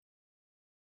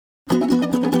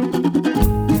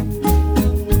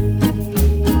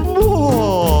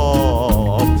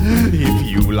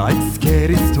like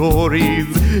scary stories,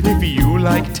 if you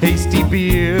like tasty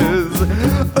beers,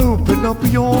 open up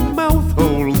your mouth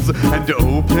holes and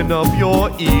open up your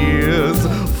ears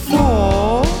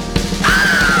for... Booze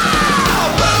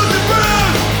and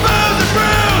Brews! Booze and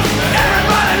Brews!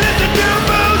 Everybody listen to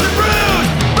Booze and Brews!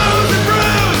 Booze and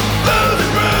Brews! Booze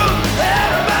and Brews!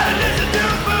 Everybody listen to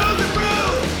Booze and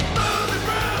Brews! Booze and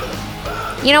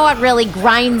Brews! You know what really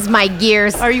grinds my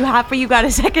gears? Are you happy you got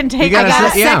a second take? I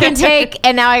got a second take,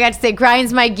 and now I got to say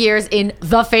grinds my gears in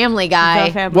The Family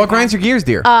Guy. What grinds your gears,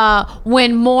 dear?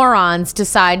 When morons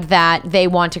decide that they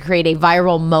want to create a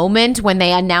viral moment when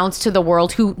they announce to the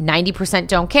world, who 90%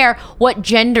 don't care, what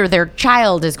gender their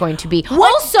child is going to be.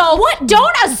 What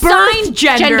don't assign birth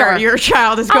gender your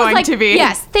child is I was going like, to be.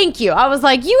 Yes, thank you. I was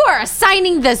like, you are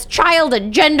assigning this child a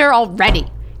gender already.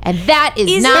 And that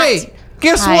is not... Hey,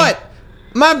 guess Hi. what?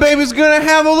 My baby's gonna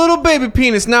have a little baby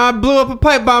penis. Now I blew up a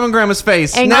pipe bomb in Grandma's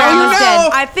face. And now Grandma's you know.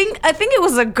 dead. I think it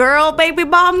was a girl baby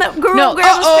bomb that grew No, on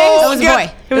Grandma's uh-oh. It was a face.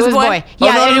 boy. It was a boy. Oh,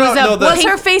 Yeah, no, and no, it was no, a... the- Was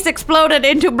her face exploded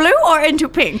into blue or into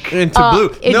pink? Into blue.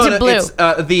 into blue. It's,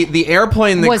 the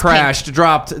airplane that Was crashed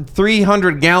dropped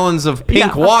 300 gallons of pink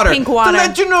Yeah, water. pink water. To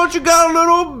let you know you got a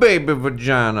little baby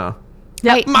vagina.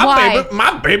 Wait, why?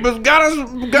 My baby's got a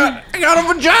vagina.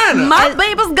 My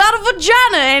baby's got a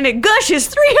vagina and it gushes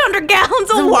 300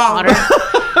 gallons of water.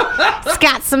 It's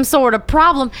got some sort of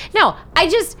problem. No,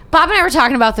 Bob and I were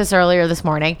talking about this earlier this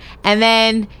morning, and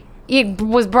then it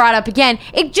was brought up again.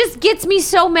 It just gets me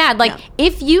so mad. Like,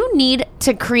 if you need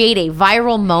to create a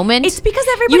viral moment, It's because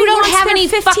everybody you don't wants have their any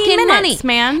 15 fucking minutes, money,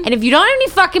 man. And if you don't have any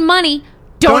fucking money,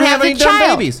 don't have any the dumb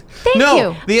child. babies. Thank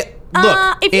you.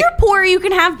 Look, If you're poor, you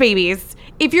can have babies.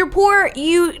 If you're poor,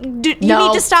 you No.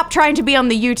 need to stop trying to be on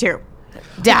the YouTube.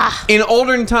 Duh. in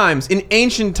olden times, in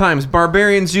ancient times,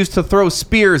 barbarians used to throw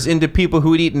spears into people who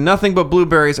would eat nothing but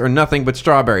blueberries or nothing but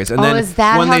strawberries. And then is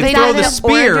that when how they they throw did the it?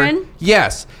 spear, Origin?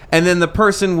 yes, and then the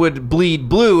person would bleed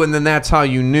blue, and then that's how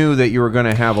you knew that you were going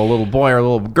to have a little boy or a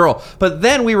little girl. But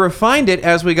then we refined it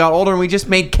as we got older, and we just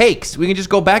made cakes. We can just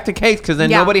go back to cakes because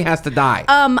then Yeah. nobody has to die.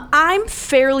 I'm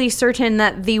fairly certain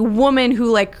that the woman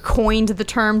who coined the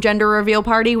term gender reveal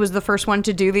party was the first one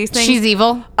to do these things. She's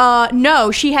evil. No,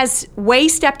 she has way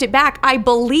stepped it back. I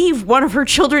believe one of her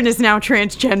children is now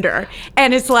transgender.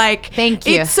 And it's like, Thank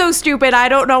you. It's so stupid. I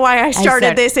don't know why I started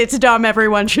said- this. It's dumb.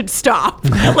 Everyone should stop.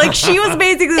 Like, she was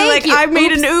basically Thank like, you. I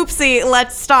made an oopsie.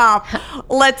 Let's stop.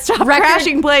 Let's stop Record-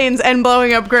 crashing planes and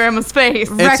blowing up Grandma's face.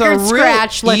 It's a Record real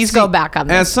scratch. Let's easy- go back on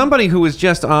this. As somebody who was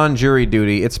just on jury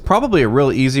duty, it's probably a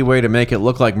real easy way to make it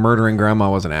look like murdering grandma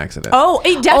was an accident. Oh,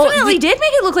 it definitely did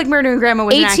make it look like murdering Grandma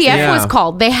was an ATF accident. Yeah. was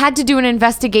called. They had to do an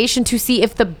investigation to see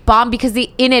if the bomb, because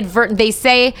they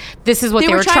say this is what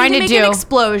they were trying to make do, an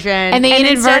explosion, and they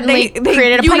instead inadvertently they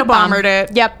created a pipe bomb. Unabombered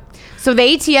it. Yep. So the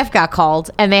ATF got called,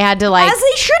 and they had to As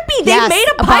they should be. They Yes, made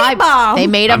a pipe bomb. They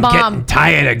made a bomb.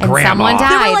 tired of and someone They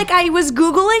died. were like, I was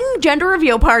Googling gender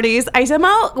reveal parties. I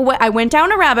went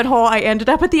down a rabbit hole. I ended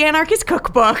up at the Anarchist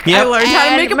Cookbook. Yep. I learned how to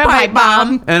And make a my pipe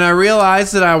bomb. And I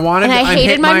realized that I wanted. And I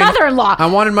hated my mother-in-law. I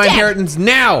wanted my Dead. inheritance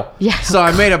now. Yeah. So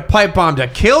I made a pipe bomb to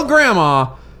kill grandma,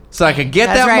 so I could get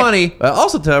That's that right. money.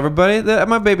 Also tell everybody that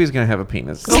my baby's gonna have a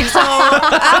penis. So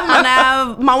I'm gonna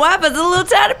have my wife has a little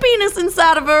tiny penis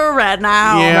inside of her right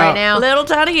now. Yeah. Right now. Little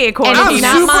tiny acorn And penis. it's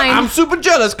not mine. I'm super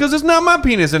jealous because it's not my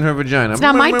penis in her vagina. It's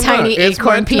not my tiny it's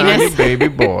acorn my penis. Tiny baby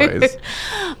boys.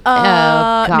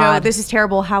 God. No, this is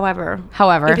terrible. However, it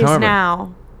is However.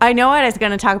 now. I know what I was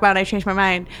going to talk about. And I changed my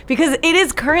mind because it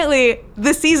is currently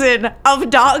the season of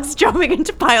dogs jumping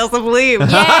into piles of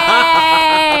leaves,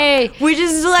 Yay! which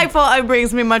is delightful. It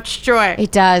brings me much joy.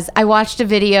 It does. I watched a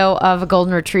video of a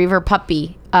golden retriever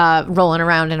puppy rolling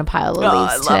around in a pile of Oh,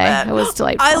 I leaves love today. it. It was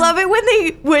delightful. I love it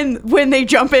when they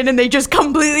jump in and they just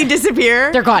completely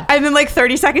disappear. They're gone. And then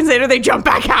 30 seconds later they jump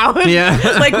back out.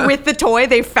 Yeah. With the toy,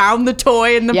 they found the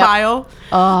toy in the Yep. pile.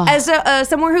 Oh. As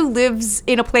someone who lives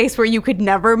in a place where you could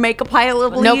never make a pile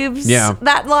of Nope. leaves Yeah.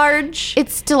 that large.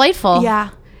 It's delightful. Yeah.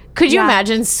 Could you Yeah.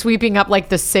 imagine sweeping up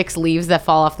the 6 leaves that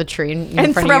fall off the tree in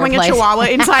And front throwing of a your place? chihuahua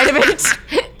inside of it.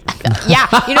 Yeah,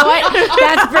 you know what?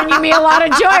 That's bringing me a lot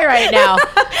of joy right now.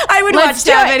 I would Let's watch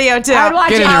do that it. video too. I would watch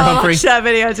Get in it. there, I would Humphrey. watch that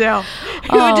video too. It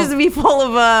Oh. would just be full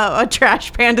of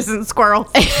trash pandas and squirrels.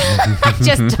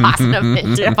 Just tossing them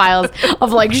into piles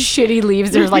of shitty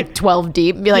leaves. There's 12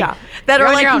 deep. And be like, that "You're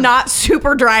are on your own." not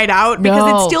super dried out because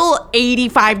No. it's still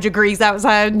 85 degrees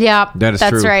outside. Yeah, That is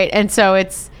that's true. right. And so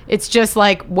it's just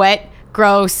wet,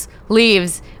 gross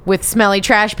leaves with smelly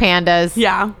trash pandas.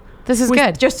 Yeah. This is With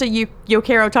good. Just a Yo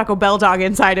Quiero Taco Bell dog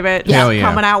inside of it. Hell yeah.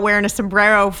 Coming out wearing a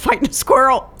sombrero, fighting a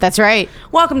squirrel. That's right.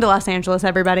 Welcome to Los Angeles,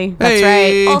 everybody. That's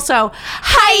Hey. right. Also,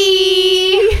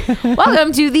 hi!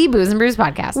 Welcome to the Booze and Brews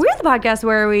podcast. We're the podcast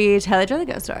where we tell each other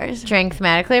ghost stories. Drink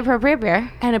thematically appropriate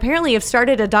beer. And apparently have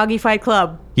started a doggy fight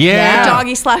club. Yeah.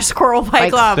 Doggy/squirrel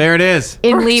fight club. There it is.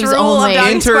 In First leaves rule of only.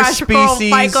 doggy/squirrel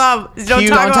fight club. Don't cute-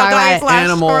 talk Don't talk about about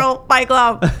animal. doggy/squirrel fight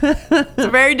club. It's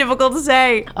very difficult to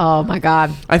say. Oh my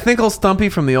God. I think old Stumpy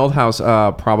from the old house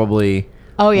probably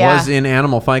Oh, yeah. was in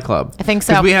Animal Fight Club. I think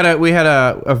so. 'Cause we had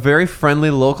a very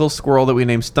friendly local squirrel that we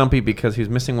named Stumpy because he was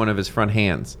missing one of his front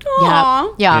hands. Aw.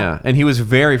 Yeah. And he was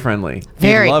very friendly.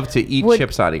 Very. He loved to eat Would-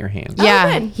 chips out of your hands.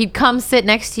 Yeah. good. He'd come sit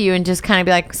next to you and just kind of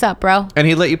be like, "What's up, bro?" And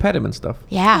he'd let you pet him and stuff.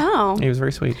 Yeah. Oh. He was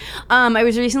very sweet. I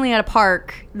was recently at a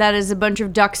park that is a bunch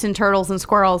of ducks and turtles and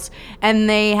squirrels, and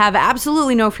they have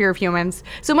absolutely no fear of humans.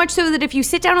 So much so that if you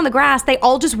sit down on the grass, they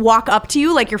all just walk up to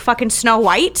you like you're fucking Snow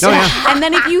White. Oh, yeah. And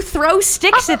then if you throw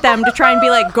sticks at them to try and be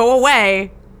like, go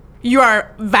away, you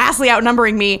are vastly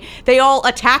outnumbering me. They all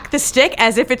attack the stick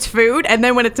as if it's food, and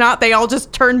then when it's not, they all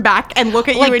just turn back and look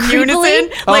at Like you in creepily? unison,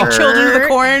 like Oh. children of the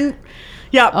corn.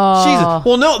 Yep. Jesus.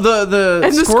 Well, no, the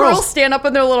and the squirrels. squirrels stand up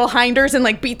on their little hinders and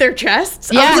like beat their chests.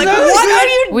 I Yeah. was like, Is that what it? are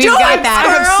you We've doing, got that.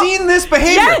 I have squirrel? seen this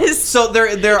behavior. Yes. So there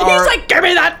are He's like, give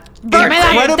me that. Give me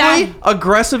that. incredibly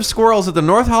aggressive squirrels at the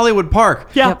North Hollywood Park.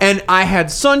 Yeah. And I had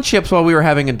sun chips while we were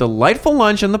having a delightful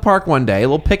lunch in the park one day, a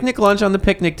little picnic lunch on the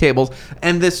picnic tables,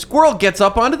 and this squirrel gets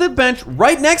up onto the bench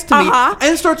right next to me Uh-huh.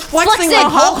 and starts flexing, Flexing.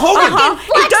 like Hulk Hogan.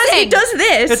 Fucking It does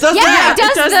this. It does Yeah, the-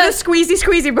 it does the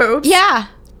squeezy boobs. Yeah.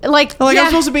 Like Like yeah. I'm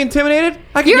supposed to be intimidated?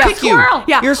 I can You're a kick you. squirrel.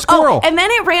 Yeah. You're a squirrel. Oh, and then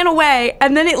it ran away,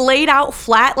 and then it laid out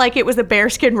flat like it was a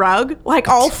bearskin rug, like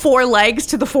all four legs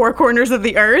to the four corners of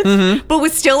the earth, Mm-hmm. but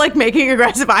was still like making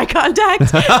aggressive eye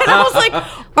contact. And I was like,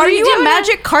 "Are you a doing?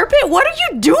 magic carpet? What are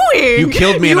you doing? You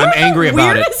killed me and You're I'm angry the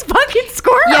about it." weirdest fucking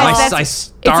squirrel." Yes, I, that's- I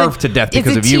starved to death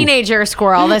because it's of a you. teenager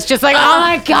squirrel that's just like, oh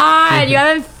my God, you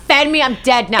haven't fed me. I'm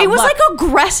dead now. It was Look, like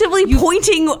aggressively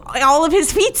pointing all of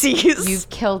his feetsies. you've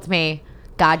killed me.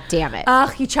 God damn it.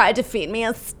 Ugh, he tried to feed me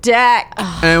a stick. And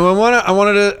I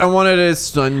wanted a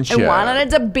sun chip. I wanted it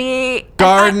to be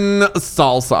Garden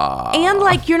salsa. And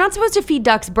like you're not supposed to feed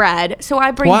ducks bread, so I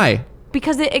bring Why?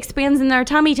 Because it expands in their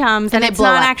tummy tums and they it's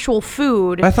blow not up. actual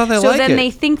food. I thought they so like then it.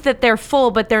 they think that they're full,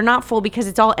 but they're not full because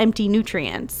it's all empty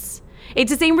nutrients.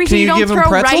 It's the same reason Can you you don't give 'em throw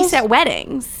pretzels? rice at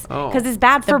weddings Oh. because it's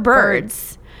bad for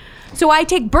birds. So I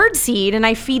take bird seed and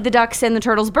I feed the ducks and the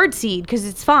turtles bird seed because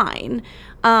it's fine.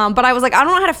 But I was like, I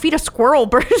don't know how to feed a squirrel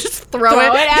bird. Just throw it.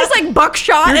 it at- Just like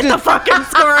buckshot You're at the just- fucking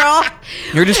squirrel.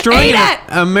 You're destroying Eat an it!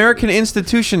 American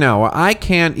institution now. I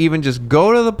can't even just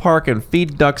go to the park and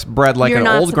feed ducks bread like You're an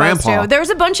not old supposed grandpa. to. There's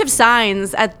a bunch of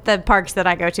signs at the parks that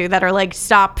I go to that are like,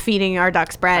 stop feeding our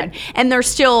ducks bread. And there's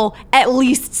still at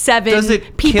least 7 Does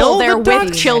it people kill there the with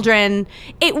ducks? children.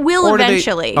 It will Or do they-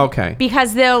 eventually. okay.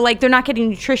 Because they're not getting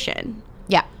nutrition.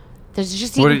 yeah. There's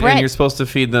just What eating and bread. you're supposed to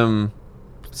feed them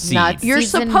seeds. Nuts. You're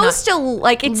Seeds and supposed to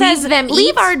like it Leave says them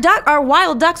leave eat. our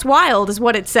wild ducks wild is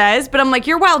what it says, but I'm like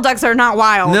your wild ducks are not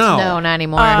wild. No, No, not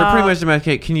anymore. They're pretty much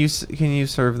domesticated. Can you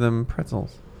serve them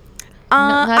pretzels?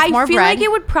 No, that's I more feel bread. like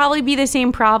it would probably be the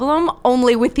same problem,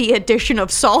 only with the addition of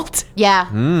salt. yeah.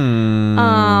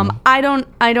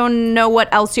 I don't know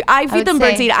what else I feed would them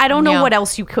say birdseed. I don't know no. what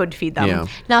else you could feed them. Yeah.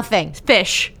 Nothing.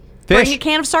 Fish. Fish? Bring a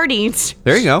can of sardines.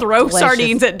 There you go. Throw Delicious.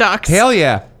 sardines at ducks. Hell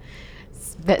yeah.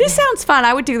 This sounds fun.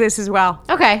 I would do this as well.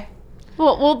 Okay.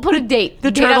 We'll put a date.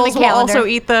 The Date on turtles will calendar. also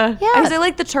eat the. Yeah. Because I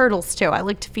like the turtles too. I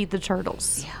like to feed the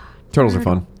turtles. Turtles are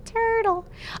fun. turtle.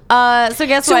 So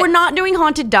guess So what? we're not doing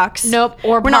haunted ducks. Nope.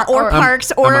 Or we're not or par-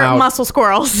 parks I'm or out. muscle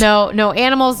squirrels. No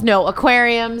animals, no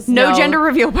aquariums, No gender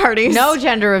reveal parties. no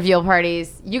gender reveal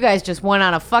parties. You guys just went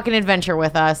on a fucking adventure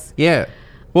with us. Yeah.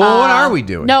 Well, what are we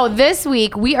doing? No, this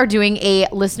week we are doing a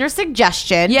listener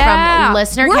suggestion Yeah. from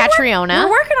listener Catriona. We're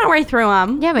working our way through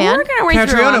them. Yeah, man. We're working our way through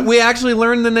Catriona, them. we actually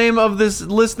learned the name of this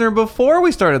listener before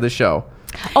we started the show.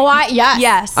 Oh, yes.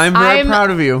 Yes. I'm very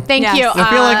proud of you. Thank Yes. you. I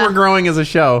feel like we're growing as a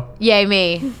show. Yay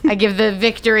me. I give the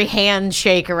victory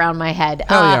handshake around my head.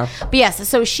 Hell yeah. But yes,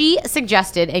 so she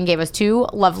suggested and gave us two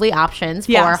lovely options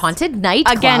for Yes. haunted night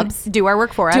Again, clubs. do our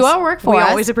work for us. Do our work for we us.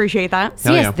 always appreciate that. So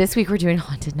Hell yes, yeah. this week we're doing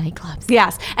haunted nightclubs.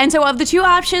 Yes. And so of the two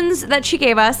options that she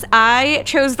gave us, I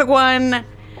chose the one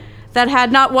that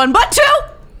had not one but two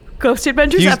Ghost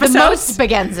Adventures Use the The episodes. most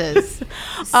begenzas.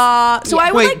 So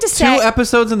I would Wait, like to two say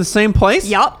episodes in the same place?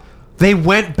 Yup. They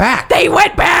went back. They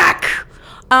went back.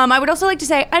 I would also like to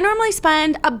say I normally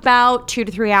spend about 2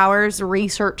 to 3 hours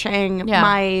researching Yeah.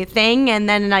 my thing and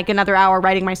then like another hour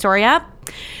writing my story up.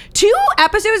 2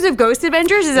 episodes of Ghost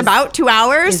Adventures is about 2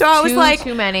 hours, is so I was like,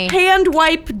 too many. hand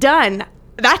wipe done.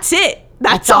 That's it.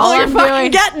 That's all all you're I'm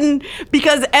fucking doing. getting.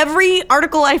 Because every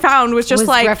article I found was just Was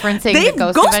like, referencing they've the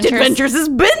Ghost Ghost Adventures? Adventures has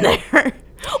been there.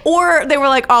 Or they were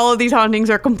like, all of these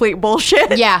hauntings are complete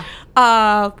bullshit. Yeah.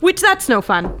 Which that's no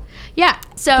fun. Yeah.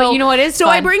 So but you know what is So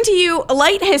fun? I bring to you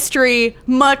light history,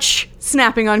 much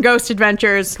snapping on Ghost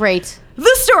Adventures. Great.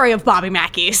 The story of Bobby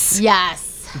Mackey's.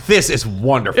 Yes. This is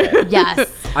wonderful. Yes.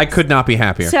 I could not be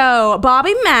happier. So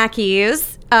Bobby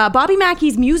Mackey's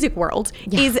Music World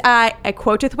is, I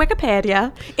quote with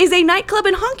Wikipedia, is a nightclub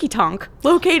in Honky Tonk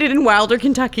located in Wilder,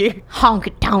 Kentucky.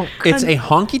 Honk tonk. It's a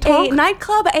honky A tonk?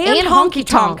 nightclub and And honky honky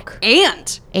tonk.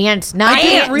 tonk. And Not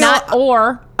And- not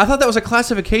or. I thought that was a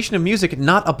classification of music,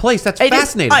 not a place. That's it is-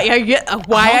 fascinating. I get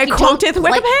why I Honky quoted tonk,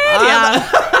 like-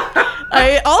 Wikipedia.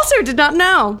 I also did not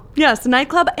know. Yes,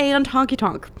 nightclub and honky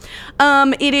tonk.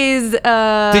 It is.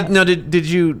 Did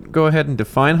you go ahead and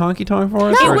define honky tonk for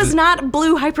us? It or was did- not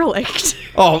blue hyperlinked.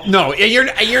 Oh no,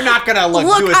 you're not gonna Look,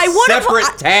 do a I would've-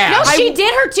 separate tab. No, she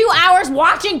did her 2 hours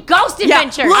watching Ghost Yeah,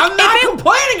 Adventures. look, I'm not if it-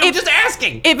 complaining. I'm if- just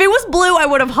asking. If it was blue, I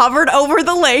would have hovered over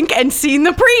the link and seen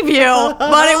the preview,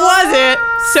 but it wasn't.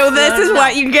 So this is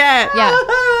what you get. Yeah.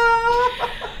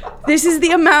 This is the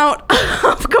amount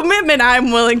of commitment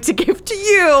I'm willing to give to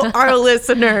you, our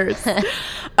listeners.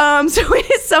 So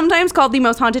it is sometimes called the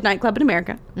most haunted nightclub in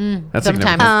America. That's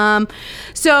Sometimes.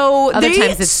 So Other they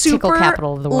times it's tickle super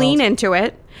capital of the world. lean into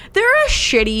it. They're a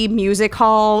shitty music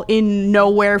hall in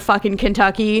nowhere fucking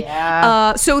Kentucky.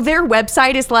 Yeah. So their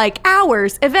website is like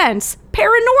hours, events,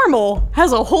 paranormal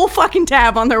has a whole fucking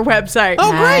tab on their website.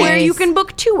 Oh, great. Where you Nice. can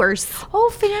book tours. Oh,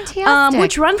 fantastic.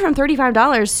 Which run from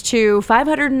 $35 to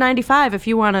 $595 if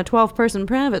you want a 12-person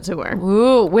private tour.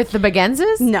 Ooh, with the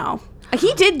Begenzas? No.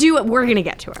 He did do it. We're going to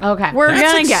get to it. Okay. We're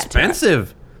That's going to get to it.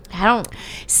 expensive. I don't.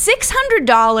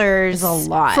 $600 Is a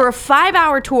lot. for a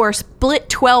 5-hour tour split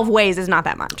 12 ways is not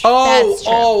that much. That's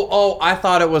true. I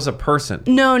thought it was a person.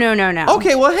 No.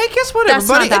 Okay, well, hey, guess what, That's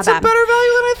everybody? not that It's a bad. better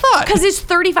value than I thought. Because it's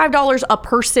 $35 a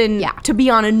person Yeah. to be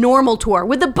on a normal tour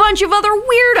with a bunch of other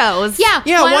weirdos. Yeah.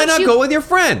 Yeah, why don't not you- go with your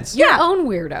friends? Your Yeah. own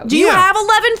weirdo. Do you Yeah. have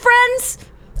 11 friends?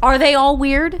 Are they all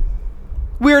weird?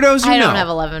 Weirdos, you I know. don't have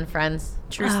 11 friends.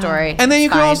 True story. And then you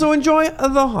It's can fine. also enjoy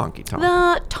the honky tonk.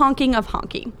 The tonking of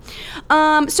honky.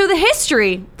 So the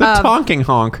history The of, tonking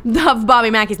honk. of Bobby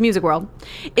Mackey's Music World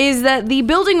is that the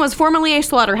building was formerly a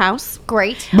slaughterhouse.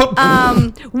 Great.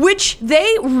 Which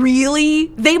they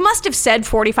must have said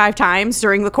 45 times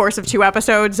during the course of 2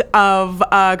 episodes of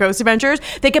Ghost Adventures.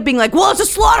 They kept being like, well, it's a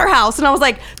slaughterhouse. And I was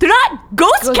like, they're not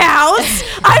ghost cows.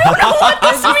 I don't know what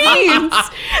this means.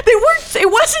 It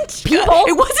wasn't People?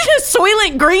 It wasn't a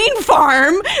Soylent Green farm.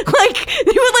 Like,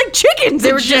 they were like chickens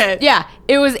They were and shit. just, yeah,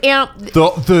 it was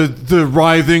The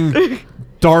writhing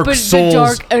dark But the souls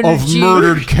dark of energy.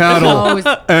 murdered cattle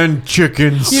Those- and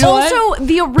chickens You know what? Also,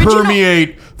 the original...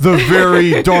 permeate the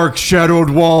very dark shadowed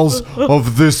walls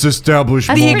of this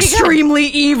establishment. The extremely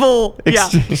evil. Yeah.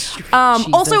 Jesus.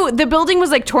 Also, the building was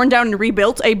like torn down and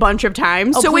rebuilt a bunch of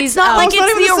times, Oh, so please, it's not oh. like It's not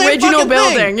it's even the the same original fucking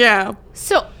thing. building. Yeah.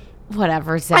 So,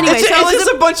 whatever, Zach. Anyway, It's, so it's it was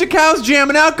just a bunch of cows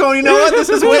jamming out going, you know what? This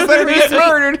is way better to get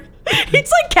murdered.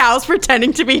 It's like cows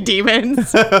pretending to be demons.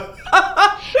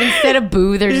 Instead of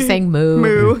boo, they're just saying moo.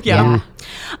 Moo, yeah.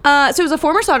 So it was a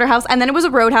former slaughterhouse, and then it was a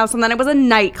roadhouse, and then it was a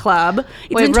nightclub. It's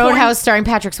Wait, been torn- Roadhouse starring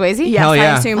Patrick Swayze? Yes, Hell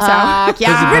yeah. I assume so.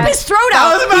 Yeah. Rip his throat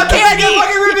out. I was about to He say,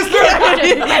 fucking rip his throat.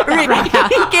 can't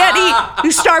eat. He can't eat.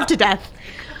 You starved to death.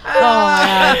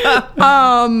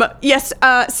 Yes.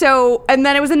 So, and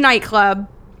then it was a nightclub.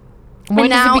 When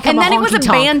does it become and a then it was honky-tonk?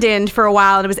 abandoned for a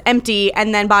while, and it was empty.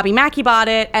 And then Bobby Mackey bought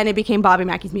it, and it became Bobby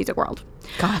Mackey's Music World.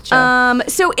 Gotcha.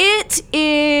 So it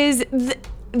is.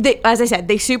 As I said,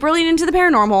 they super lean into the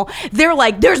paranormal. They're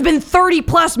like, there's been 30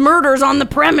 plus murders on the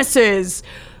premises.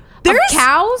 There's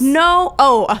cows? No.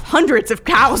 Hundreds of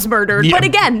cows murdered. Yeah. But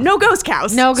again, no ghost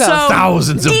cows. No ghosts. So,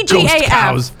 Thousands of ghost DGAF.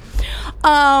 cows.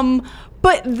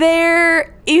 But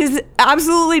there is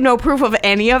absolutely no proof of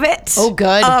any of it. Oh,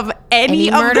 good. Of any Any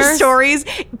of the murders? stories.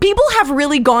 People have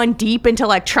really gone deep into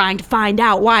like trying to find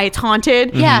out why it's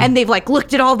haunted. Yeah. And they've like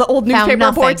looked at all the old Found newspaper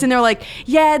nothing. reports and they're like,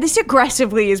 yeah, this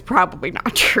aggressively is probably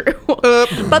not true.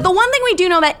 But the one thing we do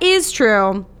know that is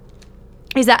true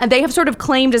is that they have sort of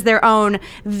claimed as their own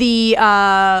the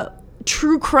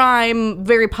true crime,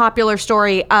 very popular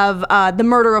story of the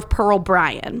murder of Pearl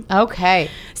Bryan. Okay.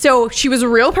 So she was a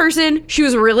real person. She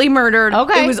was really murdered.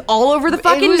 Okay. It was all over the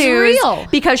fucking was news. real.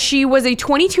 Because she was a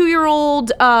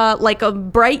 22-year-old, like a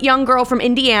bright young girl from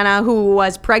Indiana who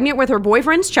was pregnant with her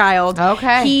boyfriend's child.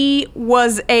 Okay. He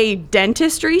was a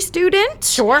dentistry student.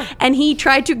 Sure. And he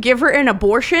tried to give her an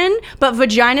abortion, but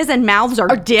vaginas and mouths are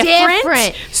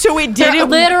different. So it They're didn't.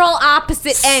 literal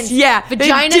opposite ends. Yeah,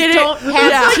 Vaginas didn't- don't have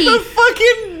yeah. Like the teeth.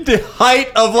 fucking height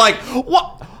of like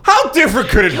what? How different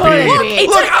could it be? be.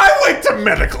 Look, I went to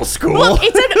medical school. Look,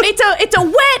 it's a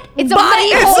wet It's a body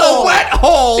wet it's hole. a wet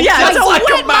hole. Yeah, just it's a like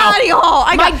wet a mouth. body hole.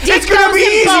 I My got dick It's gonna goes be in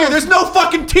easier. both. There's no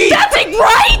fucking teeth. That's it,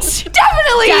 right? Definitely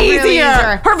Definitely easier.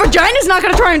 easier. Her vagina's not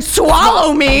gonna try and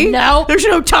swallow me. No. There's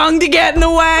no tongue to get in the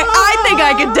way. I think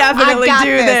I could definitely got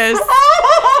do this. this.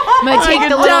 I'm gonna I take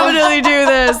could the little. definitely do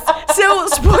this. So,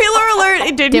 spoiler alert,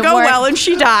 it didn't Didn't go work. well and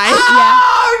she died.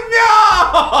 Oh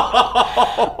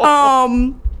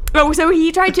no! Oh, so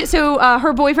he tried to. So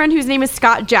her boyfriend, whose name is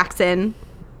Scott Jackson,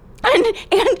 and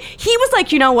he was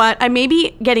like, you know what? I may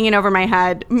be getting in over my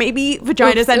head. Maybe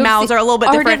vaginas Oops, and oopsie. mouths are a little bit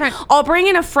Are different. different. I'll bring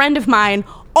in a friend of mine,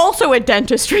 also a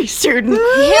dentistry student.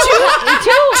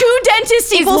 Two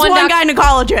dentists equals one one doc-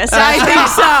 gynecologist. I think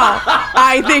so.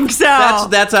 I think so.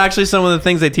 That's actually some of the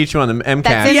things they teach you on the MCAT.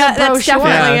 That's in yeah, the that's brochure.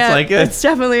 definitely Yeah, it's it. like It's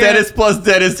definitely it. Dentist plus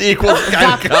dentist equals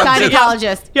gynecologist.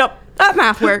 gynecologist. Yep, that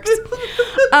math works.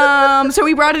 So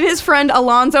he brought in his friend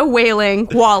Alonzo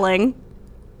Walling.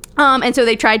 And so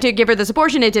they tried to give her this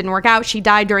abortion. It didn't work out. She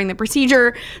died during the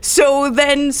procedure. So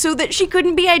that she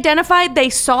couldn't be identified, they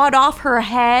sawed off her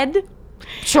head.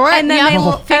 Sure. And then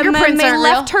fingerprints they aren't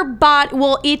left real? her body.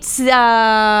 Well, it's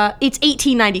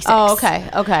 1896. Oh,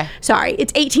 okay. Sorry,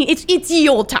 it's ye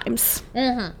old times.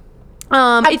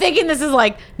 I'm thinking this is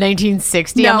like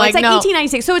 1960. No, I'm like, it's like no.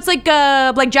 1896. So it's like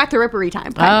Jack the Ripper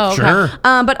time. Oh, okay. Sure.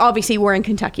 But obviously we're in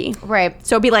Kentucky, Right.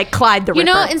 so it'd be like Clyde the You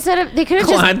Ripper. know, instead of they could have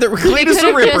Clyde just the- Cletus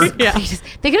the Ripper.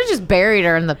 They could have just buried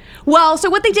her in the. Well, so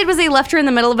what they did was they left her in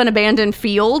the middle of an abandoned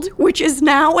field, which is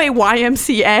now a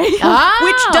YMCA, Oh.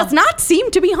 which does not seem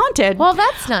to be haunted. Well,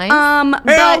 that's nice.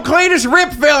 Hey, old Cletus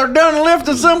Ripfeller done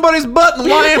lifted somebody's butt in the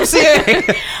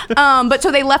YMCA. But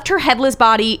so they left her headless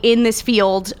body in this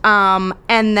field,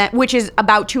 which is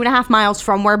about 2.5 miles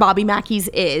from where Bobby Mackey's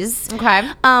is. Okay.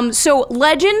 So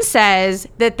legend says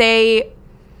that they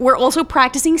were also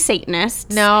practicing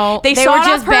Satanists. No, they sawed were off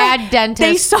just bad dentists.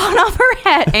 They sawed off her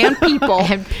head and people.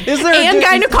 Is there a and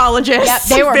difference? gynecologists. Yep,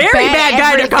 they were very bad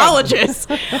bad everything.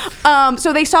 gynecologists.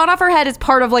 So they sawed off her head as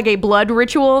part of like a blood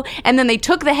ritual, and then they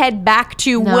took the head back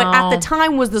to what at the No.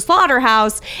 time was the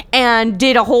slaughterhouse and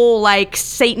did a whole like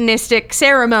Satanistic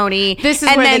ceremony. This is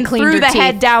and where they then cleaned threw her the teeth.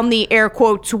 head down the air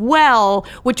quotes well,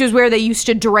 which is where they used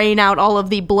to drain out all of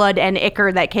the blood and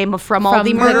ichor that came from all From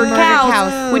the the murdered murdered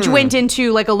cows, cows. which went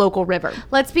into like a local river.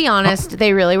 Let's be honest.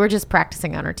 They really were just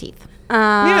practicing on her teeth.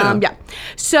 Yeah.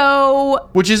 So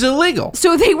Which is illegal.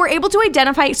 So they were able to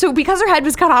identify. So because her head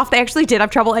was cut off, they actually did have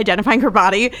trouble identifying her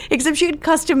body. Except she had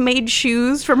custom made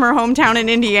shoes from her hometown in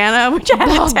Indiana, which had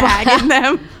a tag in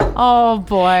them. Oh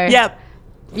boy. Yep,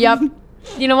 Yep.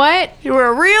 You know what? you were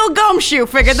a real gumshoe.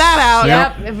 Figured that out.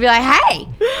 Yep. It'd be like, hey,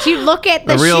 do you look at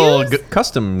the A real shoes?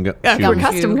 custom Yeah, shoe.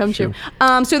 custom gumshoe.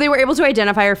 So they were able to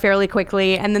identify her fairly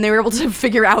quickly, and then they were able to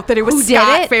figure out that it was Who did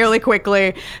Scott it? fairly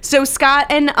quickly. So Scott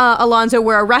and Alonzo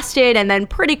were arrested and then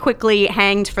pretty quickly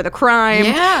hanged for the crime.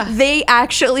 Yeah. They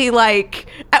actually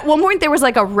at one point there was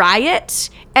like a riot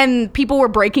and people were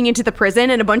breaking into the prison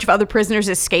and a bunch of other prisoners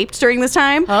escaped during this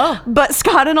time. Oh. But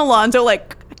Scott and Alonzo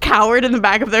cowered in the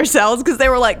back of their cells because they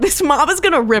were like, this mob is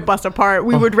gonna rip us apart.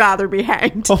 We would rather be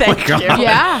hanged. Oh my Thank God. you.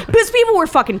 Yeah. Because people were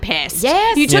fucking pissed.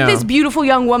 Yes. You took Yeah. this beautiful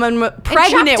young woman,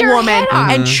 pregnant chopped her woman, head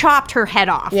off. and chopped her head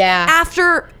off. Yeah.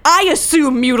 After, I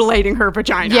assume, mutilating her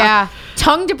vagina. Yeah.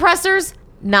 Tongue depressors,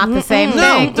 not the same No.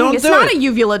 thing. Don't it's do not it. a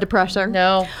uvula depressor.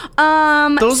 No.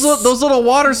 Those little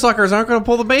water suckers aren't going to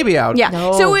pull the baby out. Yeah.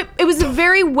 No. So it was a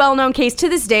very well-known case. To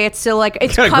this day, it's still like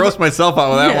it's Kind of covered- grossed myself out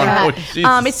with that Yeah. one. Oh,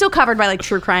 Jesus. It's still covered by like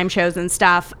true crime shows and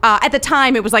stuff. At the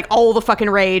time, it was like all the fucking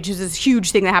rage. It was this huge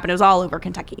thing that happened. It was all over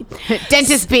Kentucky.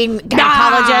 Dentist being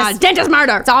Ah, gynecologist. dentist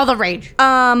murder. It's all the rage.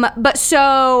 But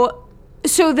so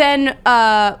then,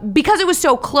 because it was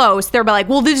so close, they're like,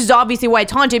 well, this is obviously why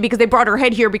it's haunted because they brought her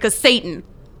head here because Satan.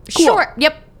 Cool. Sure.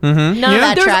 Yep. None of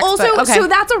that There's tracks, also, but okay. so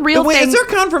that's a real Wait, thing. is there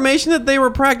confirmation that they were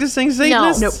practicing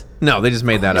Satanists? Nope. No, they just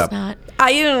made that up. not.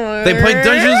 They played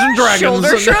Dungeons and Dragons.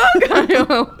 Shoulder shrug.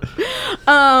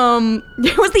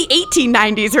 It was the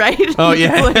 1890s, right? Oh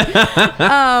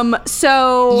yeah.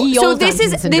 So Ye so olde this is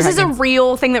Dungeons and this is a Dragons.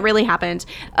 real thing that really happened.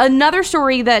 Another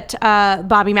story that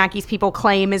Bobby Mackey's people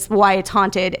claim is why it's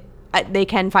haunted. they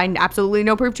can find absolutely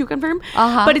no proof to confirm.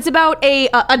 Uh-huh. But it's about a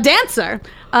dancer.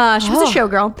 She was a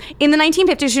showgirl. In the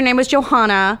 1950s, her name was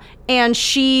Johanna, and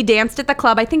she danced at the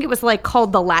club. I think it was like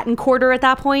called the Latin Quarter at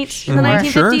that point in the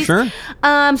 1950s.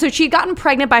 Sure. So she had gotten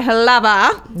pregnant by her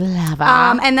lover.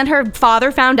 And then her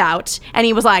father found out, and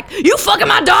he was like, "You fucking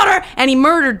my daughter!" And he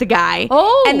murdered the guy.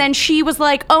 Oh. And then she was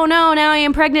like, "Oh no, now I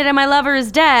am pregnant and my lover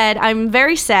is dead. I'm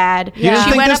very sad." You didn't She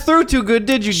think went this up- through too good,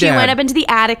 did you, She Dad? went up into the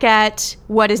attic at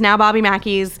what is now Bobby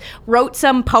Mackey's, wrote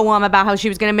some poem about how she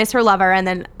was going to miss her lover, and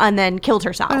then killed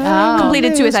herself.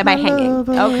 Completed suicide by hanging.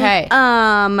 Okay.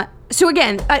 So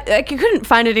again, I couldn't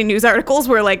find any news articles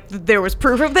where like there was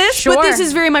proof of this, Sure. but this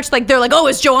is very much like they're like, oh,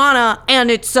 it's Joanna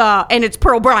and it's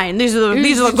Pearl Bryan. These are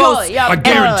the ghosts. Yeah, I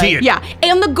guarantee it. Yeah,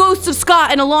 and the ghosts of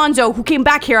Scott and Alonzo who came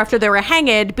back here after they were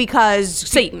hanged because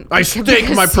Satan. I stake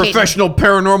my Satan. professional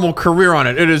paranormal career on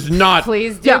it. It is not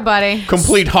Please do, Yeah. buddy.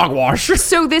 complete hogwash.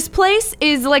 So this place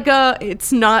is like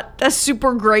it's not a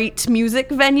super great music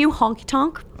venue, honky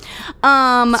tonk.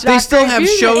 They still have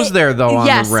shows there, though, on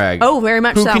Yes. the reg. Oh, very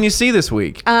much Who so. can you see this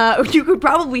week? You could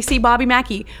probably see Bobby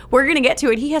Mackey. We're gonna get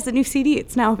to it. He has a new CD.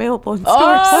 It's now available in stores.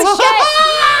 Oh,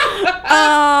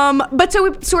 shit. But so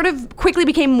it sort of quickly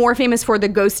became more famous for the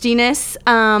ghostiness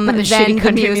the than shitty the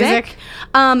country music. music.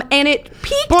 And it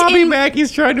peaked Bobby in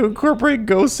Mackey's trying to incorporate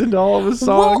ghosts into all of his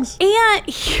well, songs. and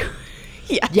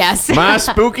Yes. My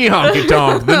Spooky Honky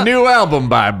Tonk, the new album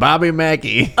by Bobby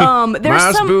Mackey. there's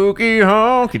My some- Spooky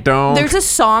Honky Tonk. there's a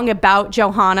song about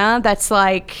Johanna that's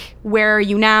like "Where Are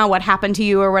You Now? What Happened to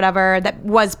You?" or whatever that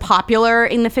was popular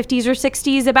in the 50s or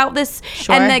 60s about this.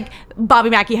 Sure. And like Bobby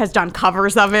Mackey has done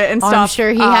covers of it and stuff. I'm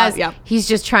sure he has. Yeah. He's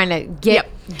just trying to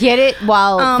get it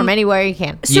while from anywhere he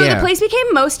can. So Yeah. the place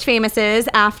became most famous is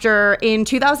after, in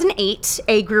 2008,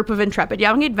 a group of intrepid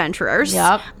young adventurers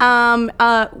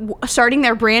starting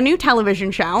their brand new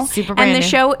television show. Super brand And the new.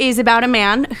 show is about a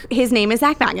man. His name is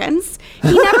Zach Baggins.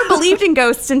 He never believed in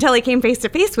ghosts until he came face to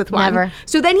face with one. Never.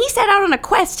 So then he set out on a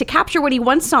quest to capture what he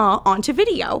once saw onto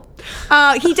video.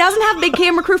 He doesn't have big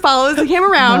camera crew follows him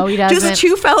around. No, he doesn't. Just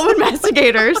two fellow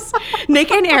investigators,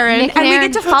 Nick and Aaron, Nick and and we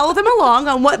Aaron. get to follow them along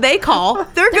on what they call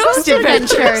their ghost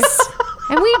adventures.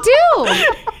 And we do.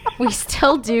 We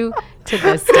still do to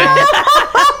this day.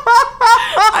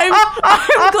 I'm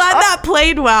glad that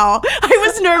played well. I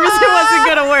was nervous it wasn't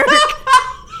gonna work.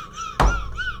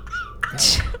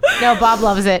 No, Bob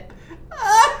loves it.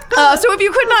 So if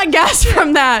you could not guess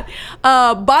from that,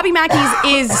 Bobby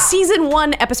Mackey's is season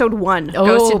 1, episode 1,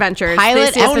 Ghost Adventures.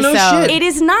 Pilot This is- episode. no shit. It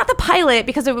is not the pilot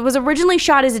because it was originally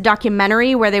shot as a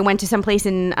documentary where they went to some place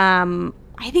in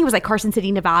I think it was like Carson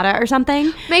City, Nevada or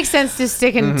something. Makes sense to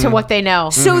sticking to what they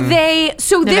know. So this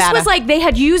Nevada. was like they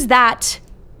had used that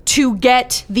to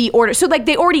get the order. So like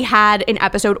they already had an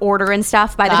episode order and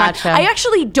stuff by the Gotcha. time. I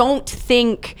actually don't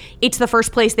think it's the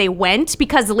first place they went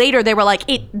because later they were like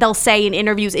they'll say in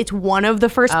interviews it's one of the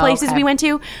first places okay. we went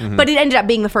to, but it ended up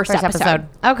being the first episode.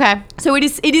 Okay. So it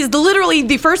is literally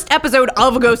the first episode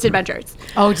of Ghost Adventures.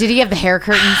 Oh, did he have the hair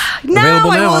curtains? Now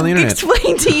Available I now will on the internet.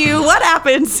 explain to you what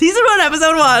happened. Season 1,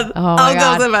 episode 1 Oh my of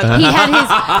God. Ghost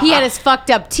Adventures. He had his fucked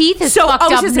up teeth, his So fucked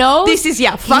up nose. This is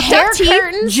fucked hair up teeth,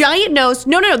 curtains. giant nose.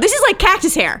 No. This is like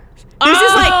cactus hair. This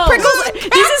is like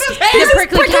prickles. This is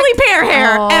prickly pear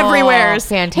hair Oh, everywhere.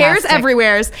 fantastic. Hairs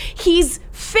everywhere. He's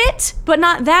fit, but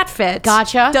not that fit.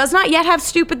 Gotcha. Does not yet have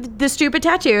the stupid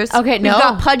tattoos. Okay, We've no.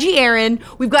 got pudgy Aaron.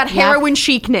 We've got heroin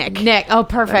chic Nick. Nick. Oh,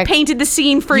 perfect. Painted the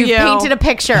scene for you you. painted a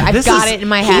picture. I've This got is it in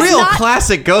my head. Real not-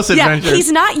 classic Ghost Yeah, Adventures.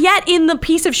 he's not yet in the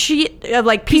piece of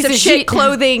shit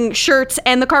clothing shirts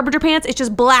and the carpenter pants. It's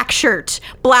just black shirt,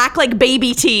 black like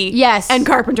baby tee. Yes. and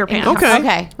carpenter pants. Okay.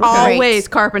 Okay. Always Great.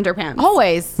 carpenter pants.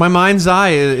 Always. My mind's eye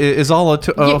is all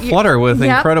flutter with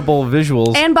Yep. incredible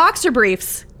visuals. And boxer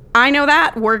briefs. I know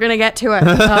that. We're going to get to it.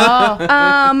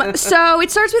 Oh. So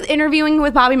it starts with interviewing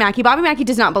with Bobby Mackey. Bobby Mackey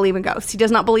does not believe in ghosts. He does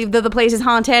not believe that the place is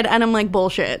haunted. And I'm like,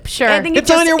 bullshit. Sure. I think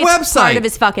It's on your it's part website. of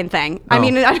his fucking thing. I Oh.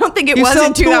 mean, I don't think it You was sell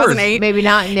in tours. 2008. Maybe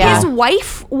not. Yeah. His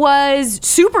wife was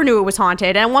super knew it was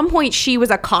haunted. And at one point, she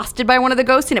was accosted by one of the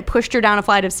ghosts and it pushed her down a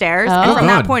flight of stairs. And Oh. from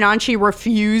that God. point on, she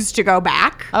refused to go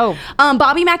back. Oh.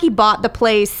 Bobby Mackey bought the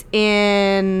place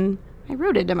I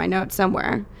wrote it in my notes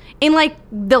somewhere. In like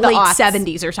the late aughts.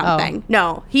 70s or something. Oh.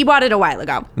 No, he bought it a while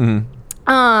ago.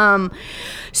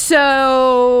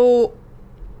 So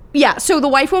Yeah, so the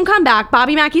wife won't come back.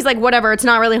 Bobby Mackey's like, whatever, it's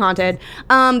not really haunted.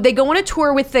 They go on a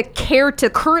tour with the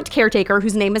current caretaker,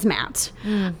 whose name is Matt.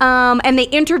 And they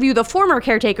interview the former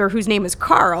caretaker, whose name is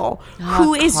Carl,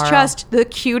 who is Carl. just the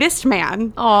cutest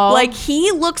man. Aw. Like,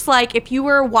 he looks like if you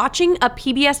were watching a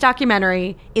PBS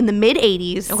documentary in the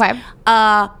mid-'80s. Okay.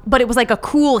 But it was like a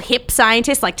cool hip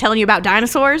scientist, like telling you about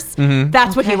dinosaurs.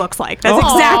 That's what he looks like. That's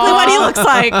Aw. exactly what he looks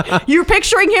like. You're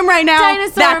picturing him right now.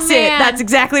 Dinosaur That's it. man. That's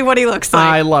exactly what he looks like.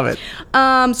 I love it.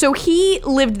 So he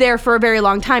lived there for a very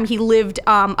long time. He lived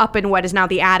up in what is now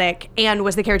the attic and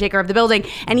was the caretaker of the building.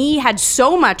 And he had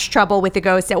so much trouble with the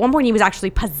ghosts. At one point, he was actually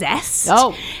possessed.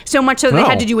 Oh. So much so they Oh.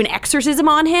 had to do an exorcism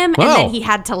on him. And Wow. then he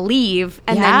had to leave.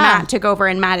 And then Yeah. Matt took over,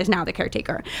 and Matt is now the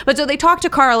caretaker. But so they talked to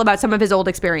Carl about some of his old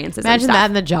experiences. Imagine and that stuff.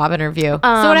 in the job interview.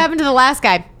 So what happened to the last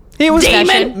guy? He was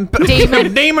Demon.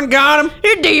 Demon. Demon got him.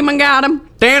 Your demon got him.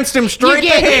 Danced him straight to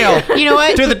hell. You know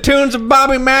what? To the tunes of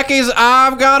Bobby Mackey's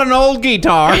 "I've Got an Old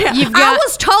Guitar." You've I got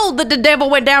was told that the devil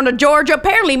went down to Georgia.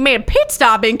 Apparently made a pit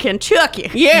stop in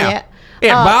Kentucky. Yeah.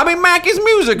 Bobby Mackey's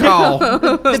Music Hall.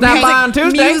 Stop by on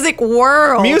Tuesday. Music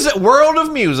World. Music World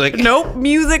of Music. Nope,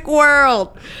 Music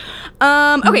World.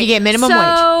 Okay, You get minimum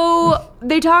so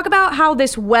they talk about how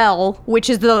this well, which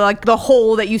is the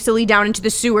hole that used to lead down into the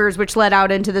sewers, which led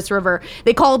out into this river,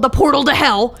 they call it the portal to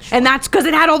hell, and that's because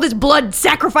it had all this blood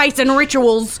sacrifice and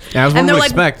rituals. As one and would they're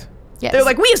expect. Yes. They're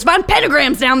like, we just found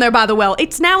pentagrams down there by the well.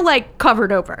 It's now like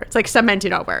covered over. It's like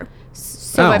cemented over.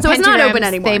 So, Oh. by So it's not open pentagrams,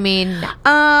 anymore. They mean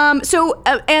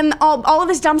And all of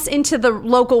this dumps into the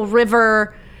local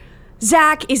river.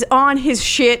 Zach is on his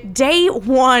shit day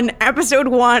 1, episode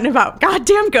 1 about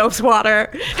goddamn ghost water.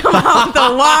 About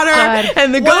the water God.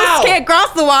 and the Wow. ghosts can't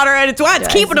cross the water and it's why it's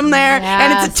keeping them there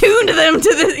and it's attuned to them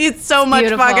it's so much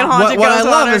beautiful. fucking haunted What I ghost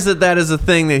love water. is that is a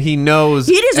thing that he knows.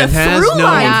 It is a and has through known.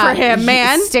 line for him, he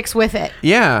man. sticks with it.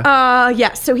 Yeah.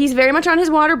 Yeah, so he's very much on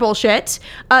his water bullshit.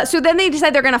 So then they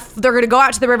decide they're gonna go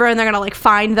out to the river and they're gonna like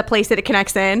find the place that it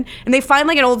connects in, and they find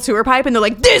like an old sewer pipe and they're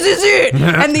like, "This is it!"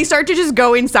 And they start to just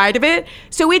go inside of it.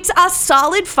 So it's a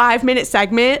solid 5-minute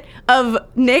segment of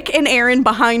Nick and Aaron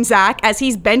behind Zach as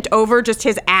he's bent over, just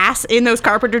his ass in those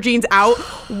carpenter jeans out,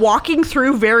 walking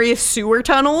through various sewer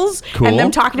tunnels, Cool. and them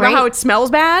talking about Great. how it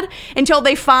smells bad until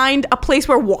they find a place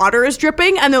where water is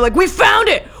dripping, and they're like, "We found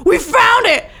it! We found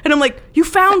it!" And I'm like, "You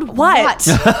found what?"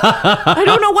 I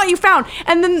don't know what you found.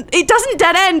 And then it doesn't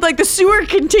dead end. Like the sewer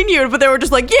continued, but they were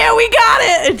just like, "Yeah, we got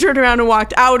it," and turned around and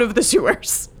walked out of the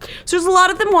sewers. So there's a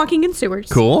lot of them walking in sewers.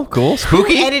 Cool.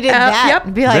 Spooky. Edited that. yep.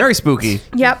 And be like, Very spooky.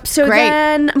 Yep. So Great.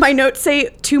 then my notes say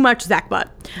too much Zach butt.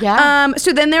 Yeah.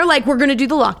 So then they're like, we're gonna do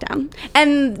the lockdown,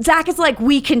 and Zach is like,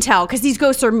 we can tell because these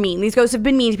ghosts are mean. These ghosts have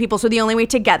been mean to people, so the only way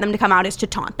to get them to come out is to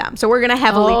taunt them. So we're gonna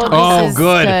heavily taunt. Oh, this is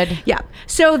good. Yeah.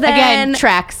 So then Again,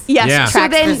 tracks. Yes. Yeah. So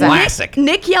Tracks for then Zach. Classic.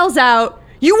 Nick yells out,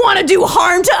 "You want to do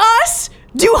harm to us?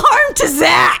 Do harm to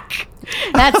Zach."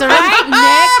 That's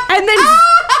right, Nick.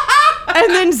 And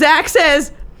then Zach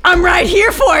says, "I'm right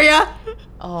here for you."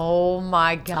 Oh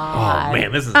my God. Oh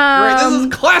man, this is great. This is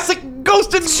classic ghost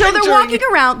adventure. So they're walking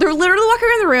around. They're literally walking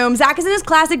around the room. Zach is in his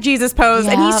classic Jesus pose,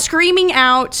 and he's Yep. screaming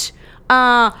out,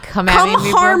 Come at me,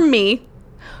 people." harm me."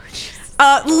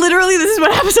 Literally, this is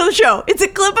what happens on the show. It's a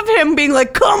clip of him being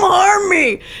like, "Come harm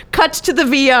me." Cuts to the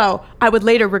VO. I would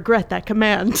later regret that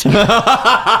command.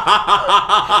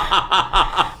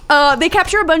 They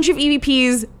capture a bunch of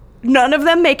EVPs. None of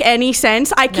them make any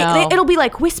sense. I can't. No. It'll be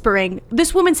like whispering.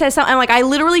 This woman says something. I'm like, I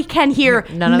literally can hear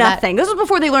None of that. nothing. This was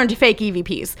before they learned to fake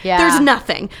EVPs. Yeah. There's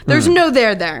nothing. There's no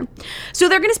there. So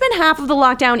they're gonna spend half of the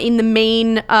lockdown in the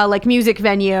main like music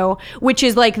venue, which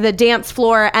is like the dance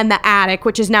floor and the attic,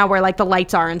 which is now where like the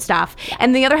lights are and stuff.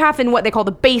 And the other half in what they call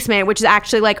the basement, which is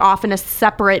actually like off in a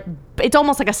separate. It's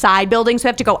almost like a side building, so they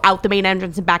have to go out the main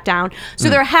entrance and back down. So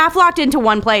they're half locked into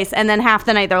one place, and then half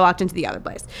the night they're locked into the other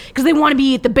place because they want to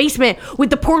be at the basement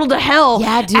with the portal to hell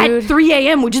Yeah, dude. at 3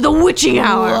 a.m., which is the witching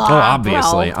hour. Oh,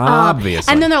 obviously.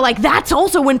 Obviously. And then they're like, "That's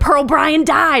also when Pearl Bryan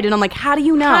died," and I'm like, "How do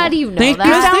you know? How do you know They We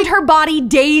that? found her body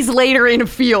days later in a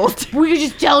field." We could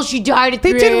just tell she died at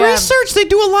They 3 did a.m. research. They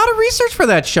do a lot of research for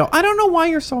that show. I don't know why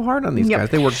you're so hard on these Yep. guys.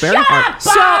 They work very Shut hard. up!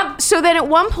 So, Bob! so then at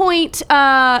one point,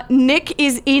 Nick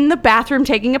is in the bathroom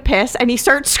taking a piss, and he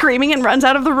starts screaming and runs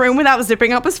out of the room without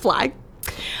zipping up his flag.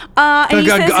 And he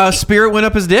says, A spirit went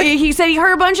up his dick. he said he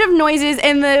heard a bunch of noises,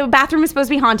 and the bathroom is supposed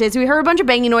to be haunted. So he heard a bunch of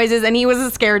banging noises, and he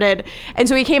was scared. And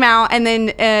so he came out, and then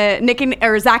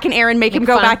Zach and Aaron make him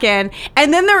go fun. back in,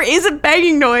 and then there is a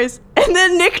banging noise. And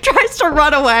then Nick tries to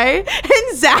run away,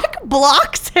 and Zach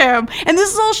blocks him. And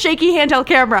this is all shaky handheld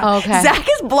camera. Okay. Zach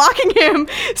is blocking him,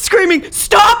 screaming,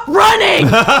 "Stop running!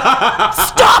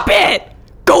 Stop it!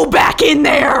 go back in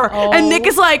there. And Nick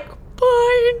is like,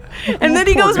 fine. And then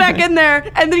he goes back in there,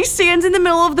 and then he stands in the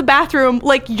middle of the bathroom,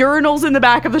 like urinals in the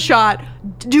back of the shot,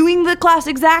 doing the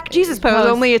classic Zach Jesus pose,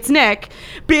 only it's Nick,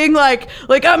 being like,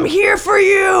 I'm here for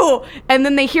you. And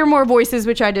then they hear more voices,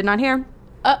 which I did not hear.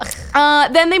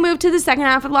 Then they move to the second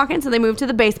half of the lock-in, so they move to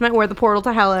the basement where the portal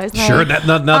to hell is. Sure.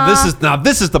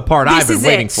 This is the part I've been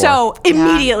waiting for. So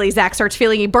immediately Zach starts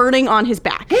feeling a burning on his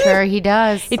back. Sure, he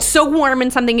does. It's so warm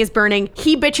and something is burning.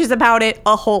 He bitches about it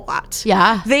a whole lot.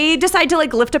 Yeah. They decide to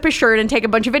like lift up his shirt and take a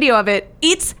bunch of video of it.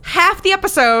 It's half the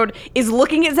episode is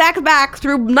looking at Zach's back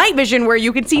through night vision where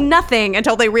you can see nothing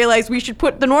until they realize we should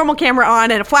put the normal camera on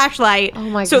and a flashlight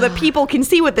so that people can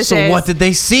see what this is. So what did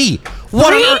they see?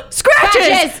 Three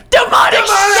scratches! Demonic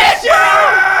shit,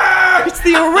 bro! It's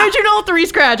the original 3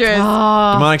 scratches.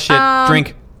 Demonic shit.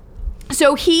 Drink.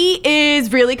 So he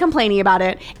is really complaining about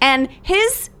it, and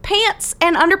his pants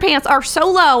and underpants are so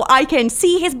low I can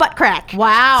see his butt crack.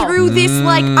 Wow. Through this,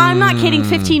 like, I'm not kidding,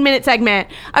 15-minute segment.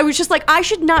 I was just like, I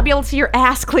should not be able to see your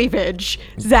ass cleavage,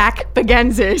 Zach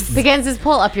Bagenzis. Begins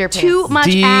pull up your pants. Too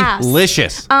much ass.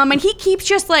 Delicious. And he keeps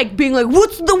just like being like,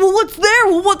 what's there?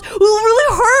 What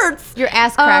really hurts? Your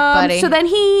ass crack, buddy. So then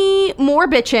he more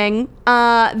bitching.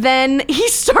 Then he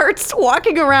starts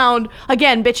walking around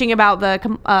again, bitching about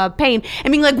the pain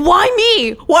and being like, "Why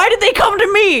me? Why did they come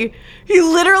to me?" He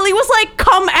literally was like,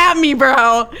 "Come at me,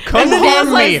 bro." Come and then he harm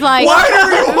was me. like- Why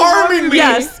are you harming me?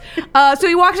 Yes. So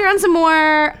he walks around some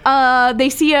more. They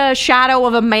see a shadow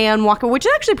of a man walking, which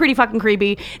is actually pretty fucking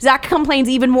creepy. Zach complains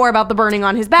even more about the burning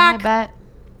on his back. I bet.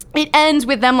 It ends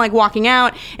with them like walking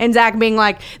out and Zach being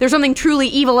like, there's something truly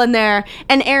evil in there.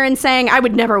 And Aaron saying, I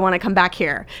would never want to come back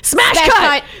here. Smash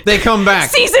cut! They come back.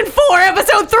 Season 4,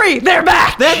 episode 3, they're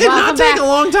back. That did Welcome not take back. a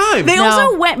long time. They No.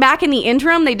 also went back in the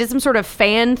interim. They did some sort of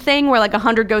fan thing where like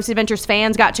 100 Ghost Adventures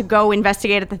fans got to go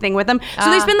investigate at the thing with them. So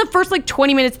they spend the first like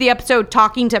 20 minutes of the episode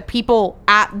talking to people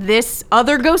at this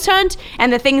other ghost hunt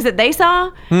and the things that they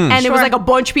saw. And it was like a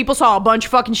bunch of people saw a bunch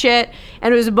of fucking shit.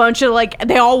 And it was a bunch of like,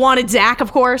 they all wanted Zach,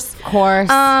 of course. Of course.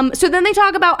 So then they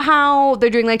talk about how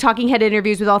they're doing like talking head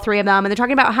interviews with all 3 of them, and they're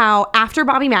talking about how after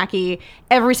Bobby Mackey,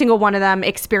 every single one of them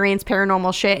experienced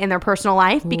paranormal shit in their personal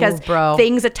life because bro.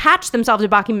 things attached themselves to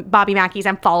Bobby Mackey's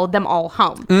and followed them all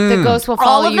home. The ghost will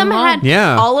follow All of you them home. had,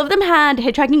 Yeah. all of them had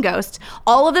hitchhiking ghosts.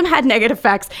 All of them had negative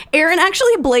effects. Aaron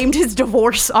actually blamed his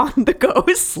divorce on the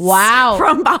ghosts. Wow.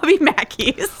 From Bobby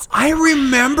Mackey's. I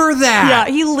remember that.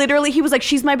 Yeah, he was like,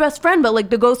 she's my best friend, but like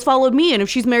the ghost followed me, and if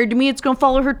she's married to me, it's gonna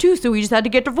follow her too. So we just had to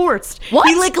get divorced. What?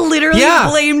 He like literally Yeah.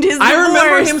 blamed his divorce. I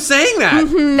remember him saying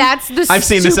that. That's the I've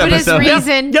seen this stupidest episode.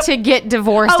 reason Yep. to get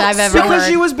divorced Oh, I've ever Because heard.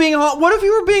 she was being. What if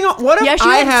you were being? What if Yeah, she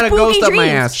I had had a spooky ghost up dreams. my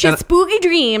ass? She had and- spooky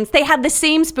dreams. They had the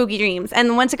same spooky dreams,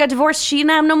 and once it got divorced, she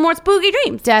didn't have no more spooky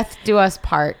dreams. Death do us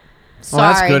part. Sorry.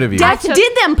 Well, that's good of you. Death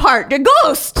did them part. The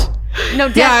ghost. No,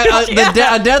 death.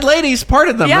 Yeah, a dead lady's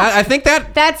parted them. Yeah. I think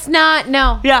that. That's not.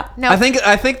 No. Yeah. No. I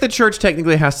think the church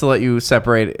technically has to let you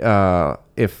separate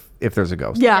if there's a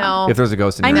ghost. Yeah. No. If there's a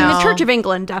ghost in I your mean, house. the Church of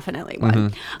England definitely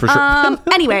would. For sure.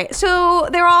 Anyway, so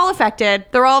they're all affected.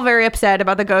 They're all very upset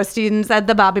about the ghostings at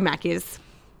the Bobby Mackeys.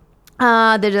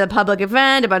 They did a public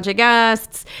event, a bunch of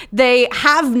guests. They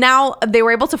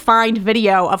were able to find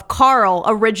video of Carl,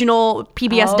 original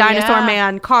PBS Oh, dinosaur yeah.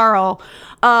 man Carl,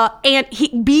 and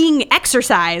he being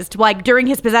exorcised like during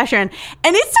his possession.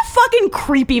 And it's a fucking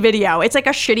creepy video. It's like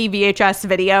a shitty VHS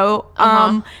video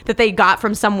that they got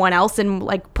from someone else and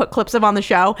like put clips of on the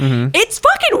show. It's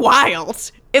fucking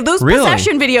wild. If those Really?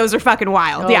 possession videos are fucking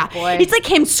wild. Oh, Yeah. boy. It's like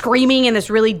him screaming in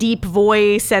this really deep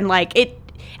voice and like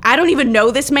I don't even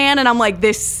know this man, and I'm like,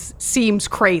 this seems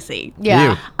crazy.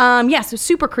 Yeah. Ew. So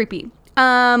super creepy.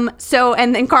 And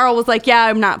then Carl was like, yeah,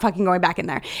 I'm not fucking going back in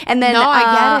there. And then No,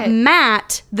 I get it.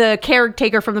 Matt, the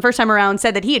caretaker from the first time around,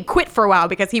 said that he had quit for a while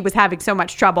because he was having so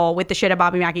much trouble with the shit at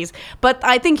Bobby Mackey's. But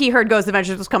I think he heard Ghost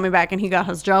Adventures was coming back and he got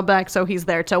his job back, so he's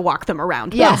there to walk them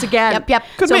around Yeah. once again. Yep.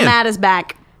 Good so man. Matt is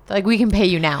back. Like, we can pay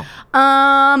you now.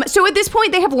 So at this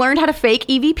point, they have learned how to fake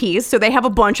EVPs. So they have a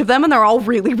bunch of them, and they're all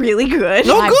really, really good.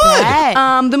 Oh, I good.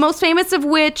 bet. The most famous of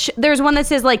which, there's one that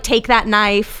says, like, take that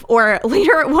knife. Or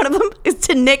later, one of them is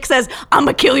to Nick says, I'm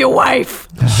gonna kill your wife.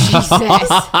 Jesus. And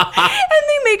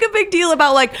they make a big deal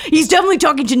about, like, he's definitely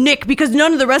talking to Nick because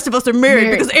none of the rest of us are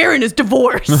married because Aaron is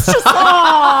divorced. Just like,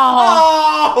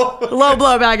 low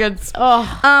blow, Baggins.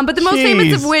 But the most famous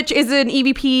Jeez. of which is an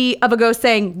EVP of a ghost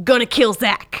saying, gonna kill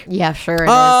Zach. Yeah, sure it is.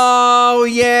 Oh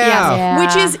yeah. Yeah.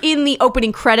 Which is in the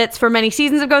opening credits for many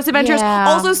seasons of Ghost Adventures. Yeah.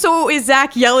 Also, so is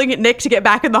Zach yelling at Nick to get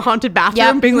back in the haunted bathroom,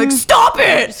 Yep. being like, stop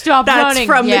it! Stop That's running.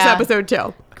 from this Yeah. episode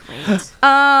too.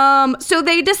 So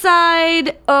they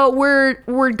decide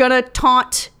we're gonna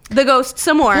taunt the ghost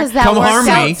some more. Because that Come harm works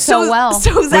out me. so well.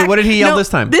 So Zach, what did he yell this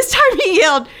time? This time he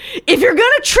yelled, "If you're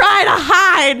gonna try to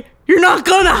hide, you're not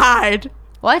gonna hide."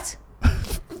 What?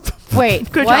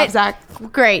 Wait. Good what? job, Zach.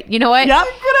 Great. You know what? Yep.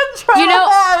 You know,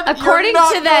 according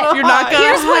to that, You're not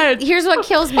gonna hide. here's what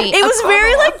kills me. It was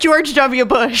very like George W.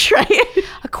 Bush, right?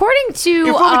 According to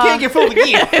You fool the king, you fool the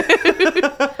king.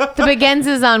 the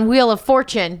Begenzas on Wheel of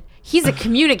Fortune, he's a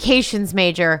communications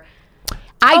major.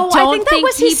 I Oh, I don't think that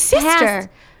was he his sister. passed-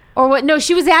 Or what? No,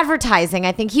 she was advertising.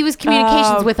 I think he was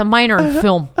communications with a minor in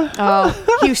film. Oh,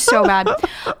 he was so bad.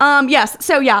 Yes.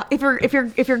 So yeah, if you're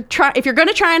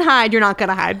gonna try and hide, you're not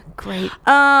gonna hide. Great.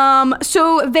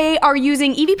 So they are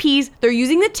using EVPs. They're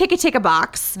using the Ticka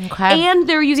box. Okay. And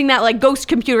they're using that like ghost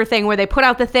computer thing where they put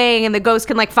out the thing and the ghost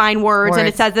can like find words and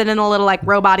it Words. says it in a little like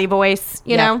robot-y voice.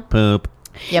 You Yep. know. Poop.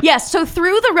 Yep. Yes, so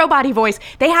through the robot-y voice,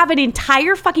 they have an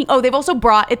entire fucking... Oh, they've also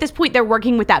brought... At this point, they're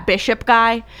working with that bishop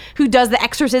guy who does the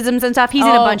exorcisms and stuff. He's in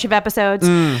a Oh. bunch of episodes.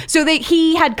 So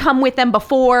he had come with them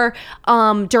before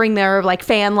during their like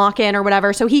fan lock-in or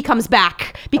whatever. So he comes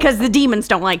back because the demons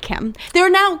don't like him. They're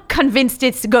now convinced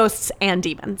it's ghosts and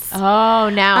demons. Oh,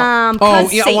 now. Oh,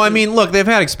 'Cause yeah. Well, I Satan. mean, look, they've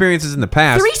had experiences in the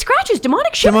past. 3 scratches,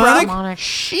 demonic shit, bro. Demonic? Demonic.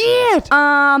 Shit.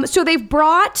 So they've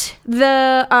brought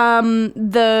the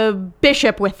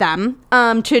bishop with them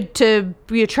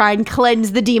to try and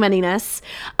cleanse the demoniness.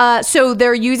 So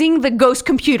they're using the ghost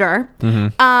computer,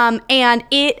 and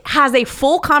it has a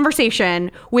full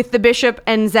conversation with the bishop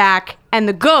and Zach and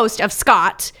the ghost of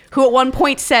Scott, who at one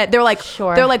point said they're like,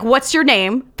 Sure. "What's your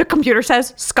name?" The computer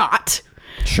says Scott.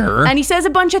 Sure. And he says a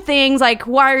bunch of things like,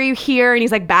 "Why are you here?" And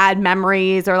he's like, "Bad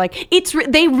memories," or like,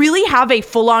 they really have a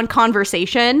full on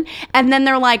conversation. And then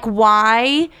they're like,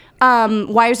 "Why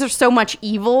is there so much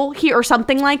evil here?" or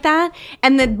something like that.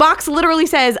 And the box literally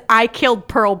says, "I killed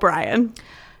Pearl Bryan."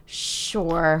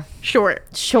 Sure. Short.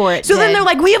 Sure. So then they're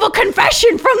like, "We have a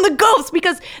confession from the ghost,"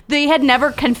 because they had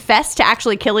never confessed to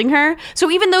actually killing her.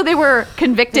 So even though they were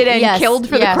convicted and Yes, killed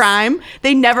for the yes. crime,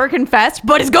 they never confessed.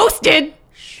 But his ghost did.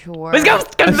 Sure. His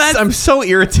ghost confessed. I'm so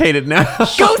irritated now.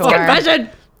 Ghost Sure. confession.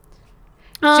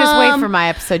 Just wait for my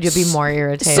episode. You'll be more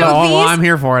irritated. So Oh, well, these- I'm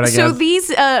here for it, I So guess. these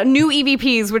new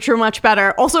EVPs, which are much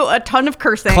better, also a ton of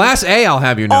cursing. Class A, I'll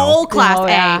have you know. All Class Oh, A.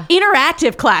 yeah.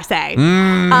 Interactive Class A.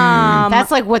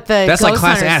 That's like what the That's like Ghost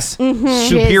Class Hunters- S.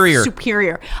 Superior.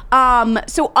 Superior.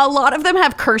 So a lot of them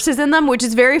have curses in them, which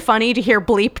is very funny to hear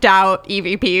bleeped out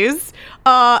EVPs.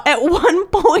 At one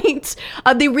point,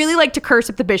 they really like to curse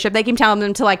at the bishop. They keep telling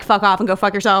them to like fuck off and go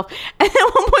fuck yourself. And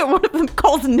at one point, one of them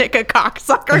calls Nick a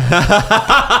cocksucker.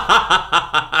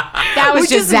 That was which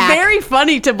just is Zach. very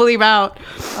funny to bleep out.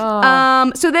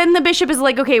 So then the bishop is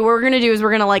like, "Okay, what we're gonna do is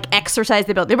we're gonna like exorcise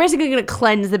the building. They're basically gonna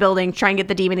cleanse the building, try and get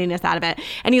the demoniness out of it."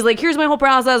 And he's like, "Here's my whole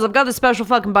process. I've got this special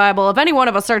fucking Bible. If any one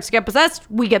of us starts to get possessed,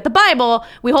 we get the Bible.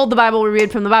 We hold the Bible. We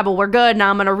read from the Bible. We're good. Now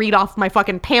I'm gonna read off my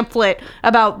fucking pamphlet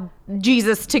about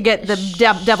Jesus to get the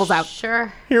devils out."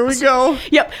 Sure. Here we go.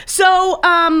 Yep. So,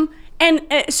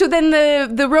 so then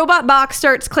the robot box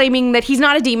starts claiming that he's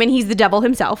not a demon, he's the devil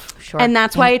himself. Sure. And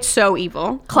that's why it's so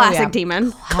evil. Classic yeah.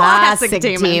 demon. Classic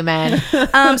demon.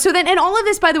 So then, and all of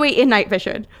this, by the way, in night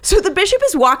vision. So the bishop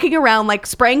is walking around like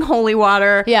spraying holy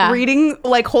water, Yeah. reading,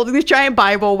 like holding this giant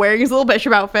Bible, wearing his little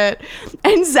bishop outfit.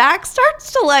 And Zach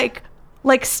starts to like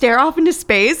stare off into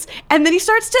space, and then he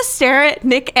starts to stare at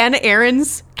Nick and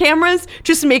Aaron's cameras,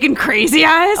 just making crazy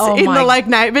eyes Oh in my the like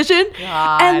night vision.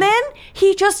 God. And then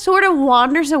he just sort of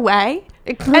wanders away.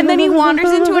 And then he wanders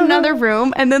into another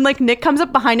room, and then like Nick comes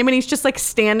up behind him, and he's just like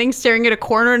standing, staring at a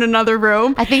corner in another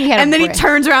room. I think he had and a then he break.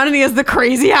 turns around and he has the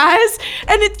crazy eyes,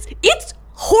 and it's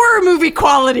horror movie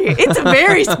quality. It's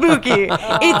very spooky.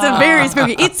 It's a very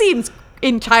spooky. It seems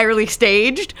entirely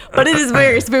staged, but it is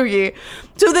very spooky.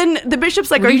 So then the bishop's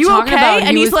like, What "Are you talking okay?" about?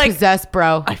 And He he's was like, possessed,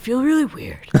 bro. "I feel really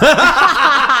weird."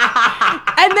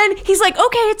 And then he's like,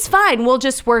 "Okay, it's fine.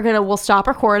 We'll stop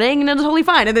recording and it's totally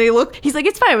fine." And then he's like,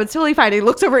 "It's fine. It's totally fine." And he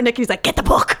looks over at Nick and he's like, "Get the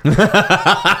book."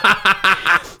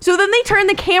 So then they turn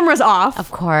the cameras off. Of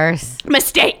course.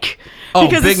 Mistake. Oh,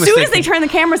 because big as soon mistake. as they turn the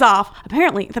cameras off,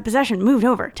 apparently the possession moved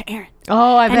over to Aaron.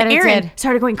 Oh, I bet And it Aaron did.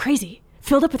 started going crazy,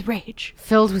 filled up with rage.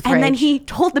 Filled with And rage. then he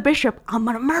told the bishop, "I'm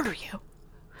going to murder you."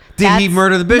 Did he That's-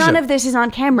 murder the bishop? None of this is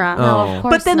on camera. No, of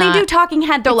course But then not. they do talking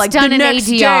head. They're It's like done the in next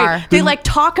ADR. day. They like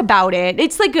talk about it.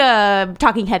 It's like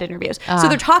talking head interviews. So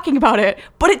they're talking about it,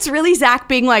 but it's really Zach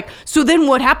being like, "So then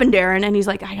what happened, Aaron?" And he's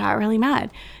like, "I got really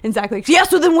mad." And Zach like, "Yeah.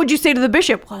 So then what'd you say to the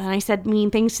bishop?" "Well, then I said mean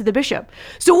things to the bishop."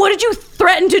 "So what did you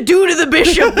threaten to do to the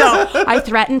bishop, though?" "I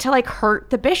threatened to like hurt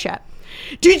the bishop."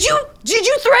 Did you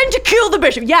threaten to kill the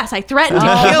bishop? Yes, I threatened to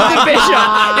kill the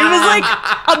bishop. It was like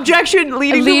objection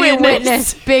leading to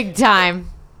witness. Big time.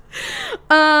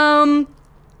 The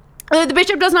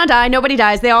bishop does not die. Nobody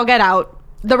dies. They all get out.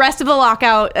 The rest of the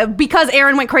lockout, because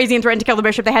Aaron went crazy and threatened to kill the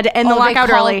bishop, they had to end the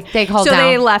lockout early. They called so down.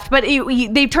 they left, but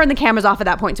they turned the cameras off at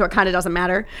that point, so it kind of doesn't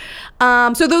matter.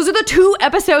 So those are the 2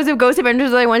 episodes of Ghost Adventures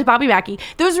that I went to Bobby Mackey.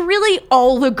 Those are really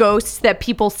all the ghosts that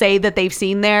people say that they've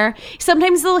seen there.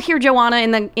 Sometimes they'll hear Joanna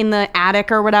in the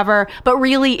attic or whatever, but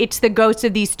really it's the ghosts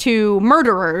of these 2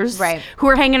 murderers, Right. who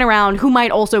are hanging around, who might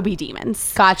also be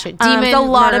demons. Gotcha. It's a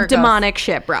lot murder of demonic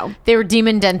shit, bro. They were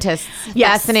demon dentists.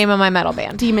 Yes. That's the name of my metal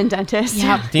band. Demon dentist.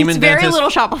 Yep. Demon it's very dentist. Little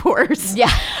Shop of Horrors. Yeah.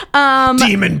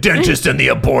 Demon dentist and the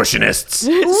abortionists.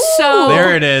 So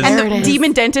There it is. And There the it is.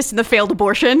 demon dentist and the failed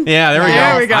abortion. Yeah, there we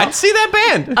There go. we go. I'd see that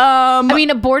band. I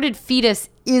mean, aborted fetus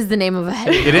is the name of a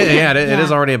head. it is. Yeah, it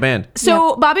is already a band.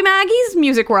 So Bobby Maggie's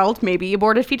Music World, maybe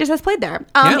Aborted Fetus has played there.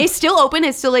 Yeah. It's still open.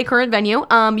 It's still a current venue.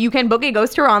 You can book a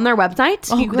ghost tour on their website.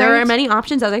 There great. are many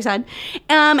options, as I said.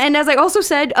 And as I also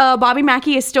said, Bobby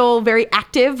Mackey is still very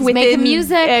active with making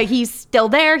music. He's still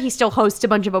there. He still hosts a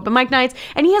bunch of open mic nights,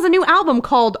 and he has a new album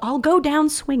called "I'll Go Down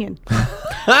Swinging."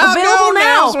 I'll Available go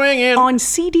now down swinging. on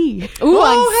CD. Ooh, Oh,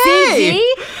 on hey.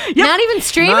 CD? Not even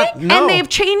streaming? No. And they've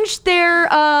changed their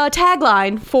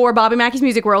tagline for Bobby Mackey's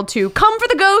Music World to "Come for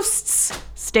the ghosts,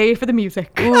 stay for the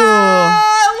music." I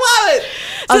love it.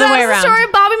 So Other that's way the around. story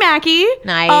of Bobby Mackey.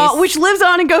 Nice. Which lives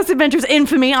on in Ghost Adventures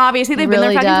infamy. Obviously, they've been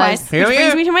Really there fucking does. twice. Hell Which brings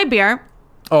yeah. me to my beer.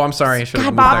 Oh, I'm sorry. I should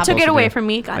have God, Bob took it away from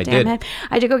me. God damn it.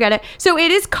 I did go get it. So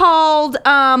it is called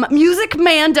Music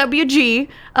Man WG.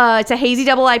 It's a hazy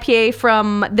double IPA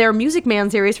from their Music Man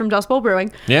series from Dust Bowl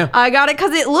Brewing. Yeah. I got it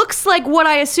because it looks like what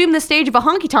I assume the stage of a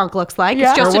honky tonk looks like. Yeah.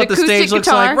 It's just Or an what the acoustic stage looks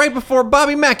guitar. like right before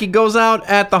Bobby Mackey goes out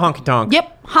at the honky tonk.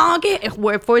 Yep. Honky.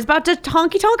 He's about to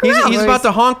honky tonk He's, around. he's about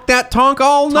to honk that tonk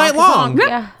all night long. Yep.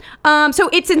 Yeah. So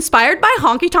it's inspired by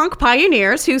honky tonk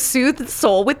pioneers who soothe the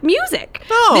soul with music.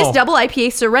 Oh. This double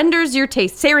IPA serenades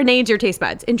your taste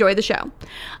buds. Enjoy the show.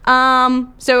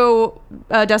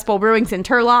 Dust Bowl Brewing's in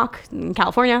Turlock, in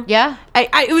California. Yeah.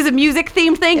 It was a music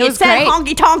themed thing. It It was said great.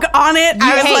 honky tonk on it.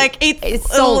 I was Hey, like,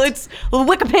 it's sold. it's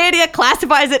Wikipedia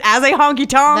classifies it as a honky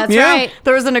tonk. That's Yeah. right.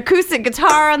 There was an acoustic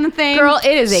guitar on the thing. Girl,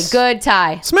 it is a good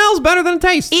tie. Smells better than it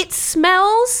tastes. It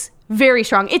smells very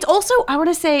strong. It's also, I want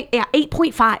to say,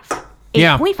 8.5.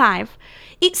 Yeah. 8.5.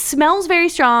 It smells very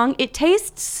strong. It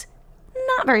tastes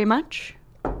not very much.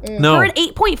 no. For an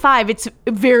 8.5, it's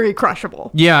very crushable.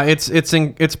 Yeah, it's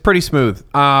pretty smooth.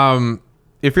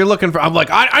 If you're looking for, I'm like,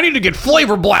 I need to get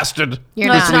flavor blasted. You're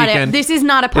No, not. it's not it. weekend. This is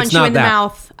not a punch It's you not in the that.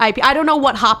 mouth IP. I don't know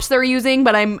what hops they're using,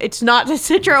 but it's not a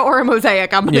Citra or a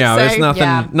Mosaic, I'm going to Yeah, say. there's nothing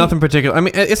Yeah. nothing particular. I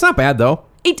mean, it's not bad though.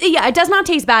 It does not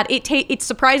taste bad. It's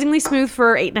surprisingly smooth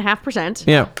for 8.5%.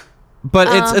 Yeah. But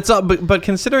but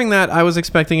considering that, I was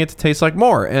expecting it to taste like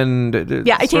more, and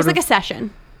Yeah, it tastes like a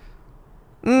session.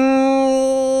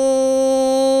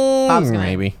 Bob's gonna-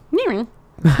 maybe. Mm.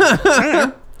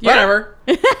 Whatever.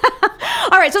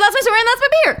 All right, so that's my story and that's my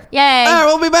beer. Yay. All right,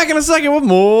 we'll be back in a second with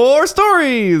more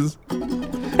stories.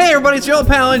 Hey everybody, it's your old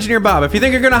pal Engineer Bob. If you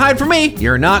think you're gonna hide from me,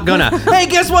 you're not gonna. Hey,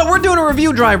 guess what? We're doing a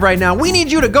review drive right now. We need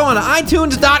you to go on to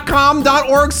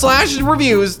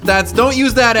itunes.com.org/reviews. Don't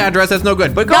use that address, that's no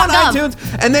good. But go on to .gov. iTunes,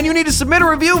 and then you need to submit a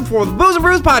review for the Booze and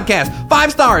Brews podcast.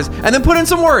 5 stars, and then put in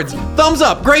some words. Thumbs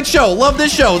up, great show, love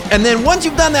this show. And then once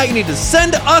you've done that, you need to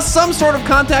send us some sort of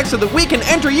contact so that we can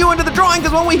enter you into the drawing,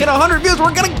 because when we hit 100 views,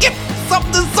 we're gonna get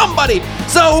something to somebody.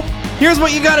 So here's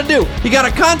what you gotta do. You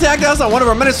gotta contact us on one of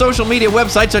our many social media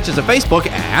websites, such as the Facebook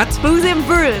at, Booze and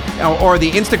Brews. or the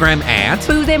Instagram at,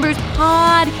 Booze and Brews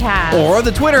podcast. or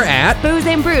the Twitter at. Booze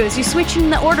and Brews. You're switching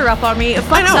the order up on me. It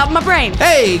I fucks know. up my brain.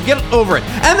 Hey, get over it.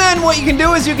 And then what you can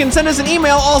do is you can send us an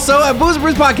email also at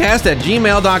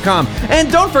boozeandbrewspodcast@gmail.com.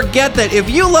 And don't forget that if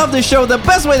you love this show, the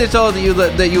best way to tell us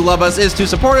that you love us is to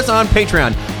support us on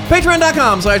Patreon.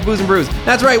 Patreon.com/boozeandbrews.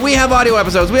 That's right, we have audio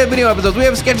episodes, we have video episodes, we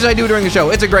have sketches I do during the show.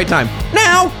 It's a great time.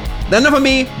 Now, enough of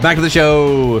me, back to the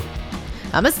show.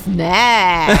 I'm a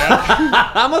snack.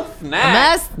 I'm a snack.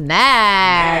 I'm a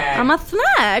snack. I'm a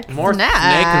snack. More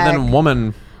snack. snake than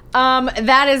woman.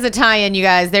 That is a tie-in, you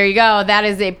guys. There you go. That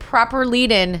is a proper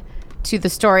lead-in to the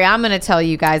story I'm going to tell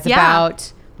you guys Yeah.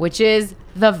 about, which is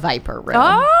the Viper Room.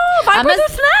 Oh, Vipers are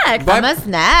snacks. I'm a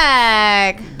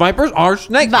snack. Vipers are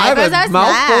snakes. Vipers I have are a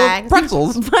mouthful snacks. of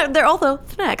pretzels. But they're also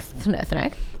snacks. Snack.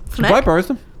 Snack.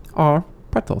 Vipers are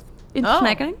pretzels. It's Oh.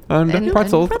 snacking. And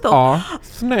pretzels pretzel. are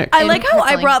snakes. I like how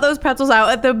I pretzeling. brought those pretzels out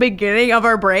at the beginning of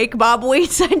our break. Bob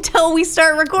waits until we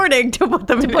start recording to put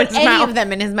them in Put his any mouth. of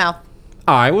them in his mouth.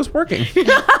 I was working.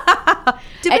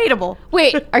 Debatable.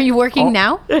 Wait, are you working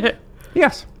now?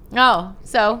 Yes. Oh,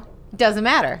 so it doesn't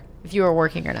matter if you were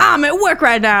working or not. I'm at work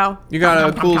right now. You got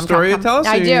a cool story to tell us?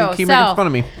 I or you do. Keep So- making fun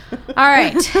of me. All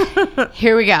right,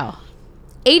 here we go.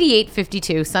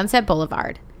 8852 Sunset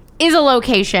Boulevard is a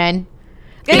location.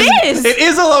 It is. It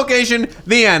is a location.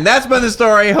 The end. That's been the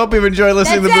story. Hope you've enjoyed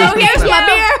listening to the That's Booze it. Bros. Here's my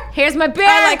beer. Here's my beer.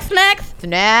 I like snacks.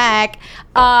 snack.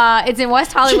 It's in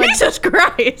West Hollywood. Jesus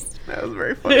Christ. That was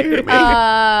very funny to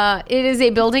me. It is a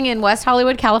building in West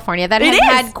Hollywood, California that has It is.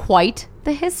 had quite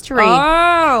the history.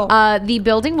 Oh. The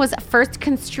building was first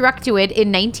constructed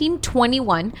in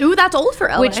 1921, Ooh, that's old for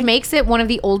LA. which makes it one of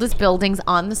the oldest buildings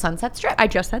on the Sunset Strip. I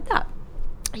just said that.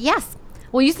 Yes.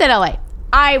 Well, you said LA.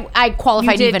 I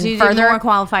qualified You did even more further.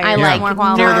 qualifier. I Yeah. like More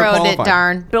qualifier. Further narrowed it qualified.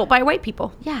 down. Built by white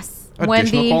people. Yes.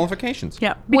 Additional qualifications.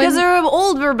 Yeah. Because there are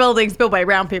older buildings built by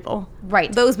brown people.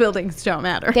 Right. Those buildings don't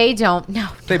matter. They don't. No.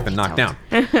 They've been knocked down.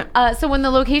 So when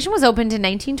the location was opened in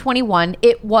 1921,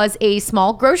 it was a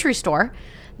small grocery store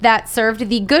that served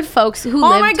the good folks who Oh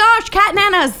lived. my gosh, cat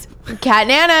nanas. Cat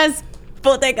nanas.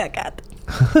 Bodega cat.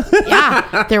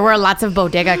 Yeah, there were lots of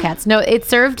bodega cats. No, it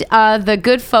served the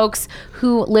good folks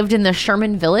who lived in the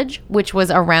Sherman Village, which was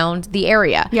around the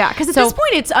area. Yeah, because at So- this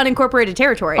point it's unincorporated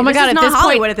territory. Oh my This God, is at not this point-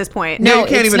 Hollywood at this point. No, you No,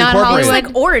 can't it's even not incorporate It's Hollywood.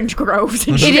 it. like orange groves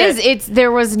and It shit. is.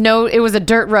 It was a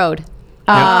dirt road.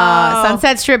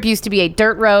 Sunset Strip used to be a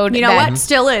dirt road. You know that- what?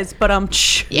 Still is, but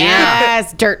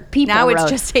Yes, dirt people now road. it's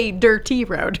just a dirty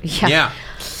road. Yeah.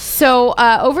 So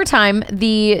over time,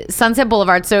 the Sunset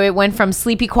Boulevard, so it went from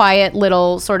sleepy, quiet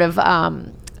little sort of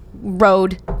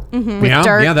road with Yeah,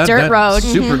 dirt, yeah, that road.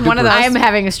 super One of duper- those. I am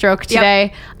having a stroke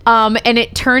today. And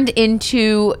it turned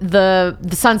into the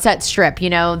Sunset Strip, you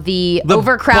know, the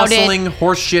overcrowded, bustling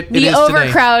horse shit it the is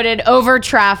overcrowded, over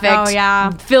trafficked, Oh,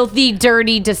 yeah. filthy,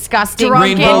 dirty, disgusting,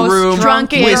 Drunken, Rainbow Room,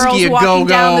 drunken Whiskey girls a walking Go-Go.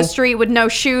 down the street with no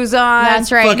shoes on.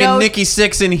 That's right. Fucking No- Nikki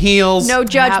Sixx in heels. No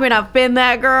judgment. I've been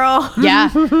that girl. Yeah,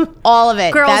 all of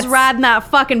it. Girls That's- riding that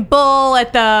fucking bull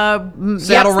at the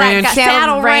Saddle Ranch.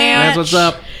 Saddle Ranch. That's what's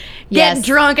up. Getting Yes.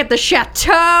 drunk at the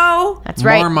chateau. That's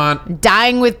right. Marmont.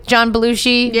 Dying with John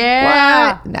Belushi.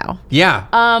 Yeah. What? No. Yeah.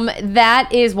 That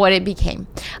is what it became.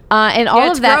 And all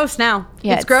It's of that. gross now.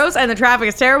 Yeah, it's gross, and the traffic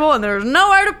is terrible, and there's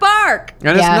nowhere to park.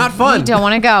 and it's not fun. You don't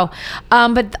want to go.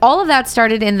 But all of that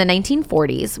started in the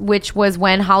 1940s, which was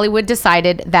when Hollywood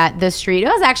decided that the street, it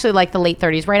was actually like the late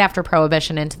 30s, right after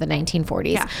Prohibition into the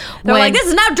 1940s. Yeah. They're like, this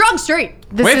is now drunk street.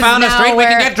 this we is found a now street we where-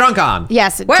 can get drunk on.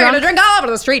 Yes. We're drunk- going to drink all over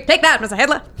the street. Take that, Mr.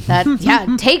 Hitler. Yeah,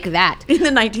 take that. In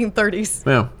the 1930s.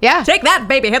 Yeah. Yeah. Take that,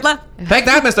 baby Hitler. Take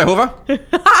that, Mr. Hoover. Damn.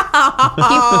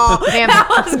 That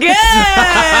was good.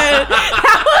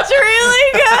 That was really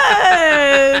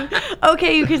good.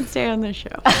 Okay, you can stay on the show.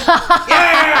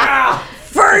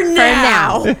 For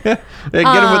now. They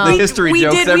get him with the history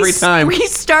jokes every time. We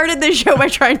started the show by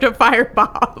trying to fire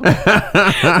Bob.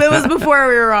 That was before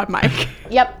we were on mic.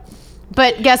 Yep.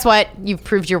 But guess what? You've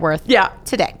proved your worth. Yeah.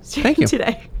 Today. Thank you.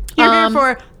 Today. You're here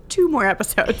for 2 more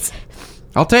episodes.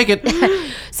 I'll take it.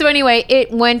 So anyway,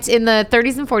 it went in the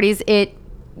 30s and 40s. It,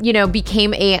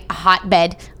 became a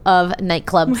hotbed of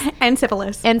nightclubs And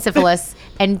syphilis. and syphilis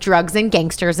and drugs and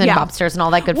gangsters and Yeah. mobsters and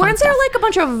all that good fun Weren't stuff. there like a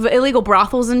bunch of illegal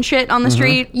brothels and shit on the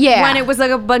street? Yeah. When it was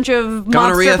like a bunch of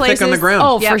Gonorrhea mobster places. thick on the ground.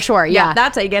 Oh, for sure, yeah.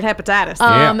 That's how you get hepatitis.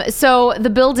 Yeah. So the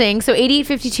building, so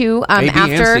 8852, A, B,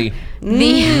 after and C.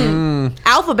 the,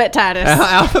 Alphabetitis.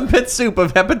 Alphabet soup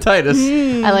of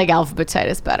hepatitis. I like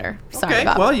alphabetitis better. Sorry Okay,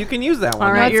 about well, you can use that one.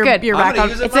 All right, it's you're, good. you're I'm back gonna on.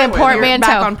 use it It's my an way. important You're back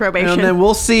Manto. on probation. And then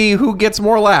we'll see who gets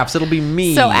more laughs. It'll be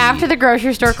me. So after the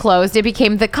grocery store closed, it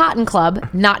became the Cotton Club,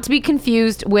 not to be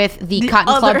confused with the Cotton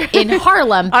other- Club in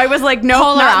Harlem. I was like, no,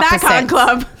 Polar not that con opposites.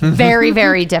 club. Very,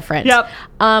 very different. Yep.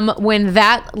 When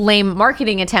that lame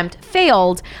marketing attempt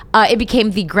failed, it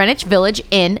became the Greenwich Village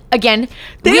Inn. Again,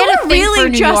 They we had a were thing for really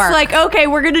New just York. like, okay,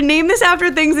 we're going to name this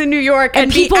after things in New York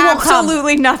and people be will come.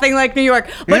 absolutely nothing like New York.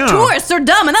 But Yeah. tourists are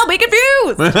dumb and they'll be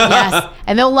confused. Yes,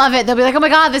 and they'll love it. They'll be like, "Oh my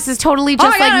God, this is totally Oh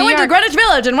just my like God, I New went to York." Greenwich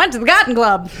Village and went to the Cotton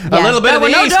Club. a little bit There of were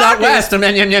the no east out doctors. west. Yum,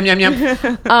 yum, yum, yum,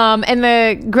 yum. And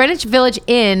the Greenwich Village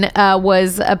Inn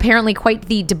was apparently quite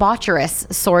the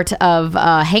debaucherous sort of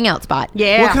hangout spot.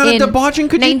 Yeah. What kind of In debauching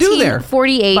could you do there?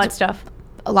 1948, Butt stuff.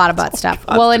 a lot of butt stuff.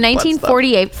 God, Well, in butt stuff.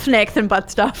 1948, Snakes and butt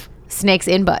stuff. snakes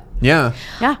in butt. Yeah.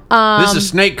 Yeah. This is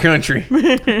snake country.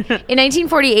 In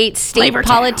 1948, state Flavor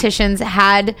Town. politicians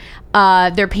had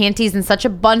their panties in such a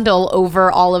bundle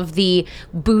over all of the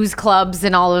booze clubs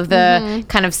and all of the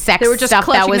kind of sex They were just stuff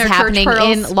that clutching was their church happening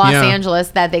pearls. in Los Yeah. Angeles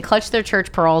that they clutched their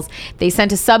church pearls. They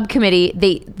sent a subcommittee,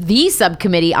 the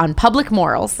subcommittee on public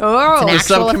morals. Oh. It's an The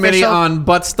actual subcommittee official- on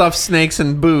butt stuffed snakes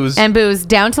and booze. and booze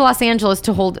down to Los Angeles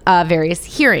to hold various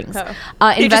hearings. They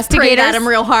just prayed Investigators at him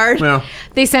real hard. Yeah.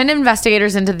 They send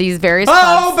investigators into these various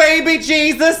Oh, clubs. baby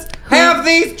Jesus, have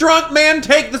these drunk men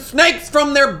take the snakes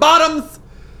from their bottoms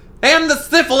and the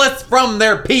syphilis from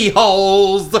their pee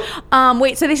holes.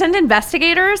 Wait, so they send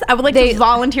investigators? I would like to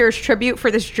volunteer as tribute for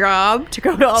this job to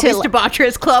go to all these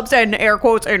debaucherous clubs and air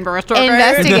quotes investigate.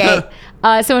 Investigate.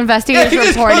 So investigators You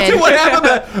just go reported. to what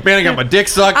happened. Man, I got my dick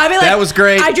sucked. I mean, like, that was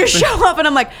great. I just show up and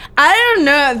I'm like, I don't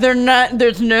know.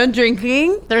 There's no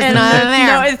drinking. There's and none there.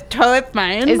 No, it's totally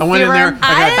fine. It's I went in zero. there.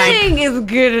 I got- I think it's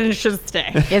good and should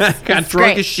stay. It's, got it's drunk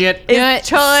great. as shit. You know, It's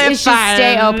totally it should fine.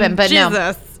 stay open, but no.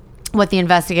 Jesus. What the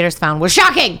investigators found was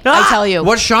shocking. I tell you.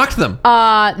 What shocked them?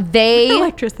 They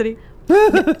Electricity.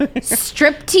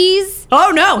 striptease,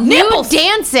 Oh no, nipples. nude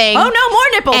dancing, Oh no, more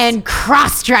nipples. and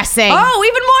cross-dressing. oh,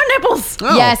 even more nipples.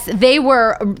 Oh. Yes, they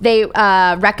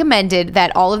recommended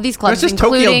that all of these clubs, That's just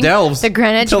Tokyo including Delves the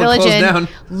Greenwich until it Village closed Inn, down.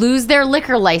 lose their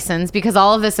liquor license because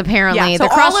all of this apparently Yeah, so the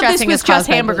all of this cross-dressing was is caused just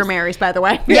by Hamburger booze. Marys, by the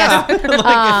way.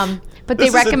 Yes. But they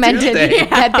This is a recommended Tuesday.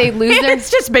 that they lose their It's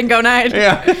just bingo night.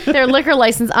 Yeah. their liquor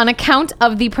license on account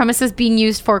of the premises being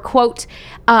used for quote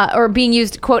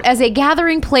as a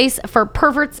gathering place for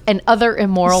perverts and other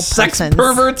immoral Sex persons.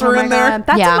 perverts Oh were my in there. God.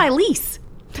 That's Yeah. in my lease.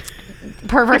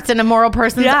 Perverts and immoral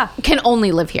persons Yeah. can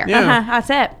only live here. Yeah. That's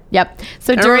it. Yep.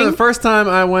 So I remember during the first time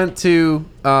I went to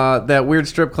that weird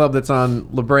strip club that's on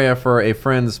La Brea for a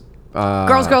friend's.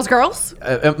 Girls.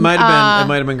 It might have been. It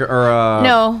might have been. Or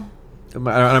no, I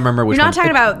don't remember which. You're not one.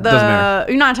 talking about Doesn't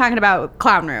matter. You're not talking about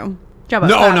Clown Room. Jumbo's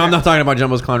No, Clown no, I'm Room. not talking about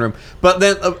Jumbo's Clown Room. But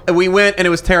then we went and it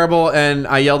was terrible, and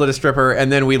I yelled at a stripper,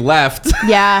 and then we left.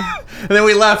 yeah, And then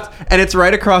we left, and it's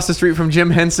right across the street from Jim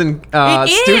Henson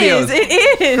Studios.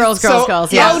 It is. girls. So-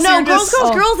 Yeah. Oh no, you're Girls,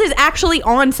 just- Girls is actually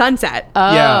on Sunset.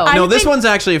 Yeah. Oh. No, I this think one's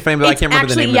actually a famous. I It's can't remember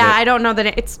the actually, name yeah, of it. I don't know that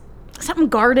it's something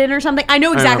garden or something. I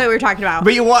know exactly what you're talking about.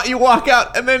 But you walk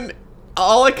out, and then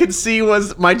all I could see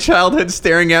was my childhood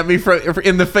staring at me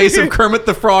in the face of Kermit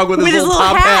the Frog with his little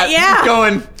top hat, yeah.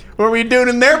 going, "What are we doing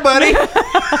in there, buddy?"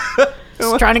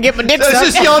 Just trying to get my dick I was sucked.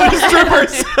 just yelling at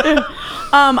strippers.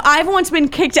 I've once been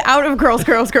kicked out of Girls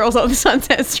on the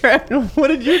Sunset Strip. What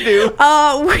did you do?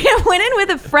 We went in with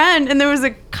a friend and there was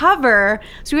a cover,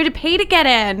 so we had to pay to get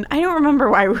in. I don't remember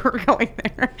why we were going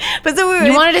there, but so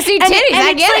You wanted to see titties,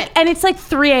 I it's get like, it. And it's like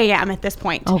 3 a.m. at this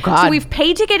point. Oh, God. So we've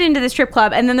paid to get into the strip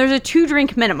club, and then there's a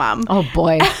 2-drink minimum. Oh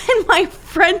boy. And my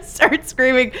friend starts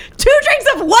screaming, 2 drinks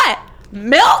of what?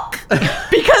 Milk?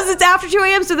 Because it's after 2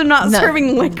 a.m., so they're not No.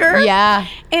 serving liquor. Yeah.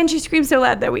 And she screamed so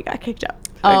loud that we got kicked out.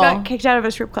 Oh. I got kicked out of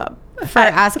a strip club. For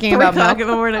asking about 3 o'clock milk? in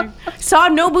the morning. Saw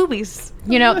no boobies.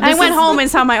 You know, I went home and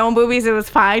saw my own boobies. It was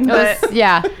fine, but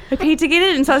yeah. I paid to get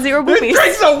in and saw 0 boobies.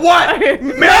 Drinks of what?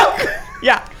 Milk.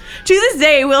 Yeah. To this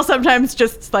day, we'll sometimes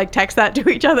just like text that to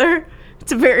each other.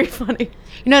 It's very funny.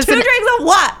 You know, it's 2 an- drinks of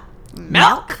what?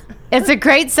 Milk. It's a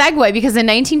great segue because in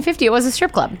 1950 it was a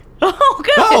strip club. Oh,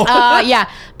 good. Oh. Yeah,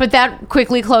 but that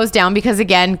quickly closed down because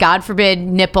again, God forbid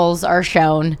nipples are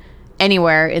shown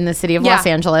anywhere in the city of Yeah. Los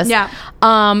Angeles. Yeah.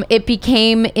 It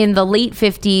became in the late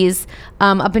 50s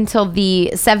up until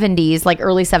the 70s, like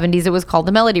early 70s, it was called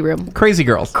the Melody Room. Crazy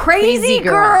Girls. Crazy Girls.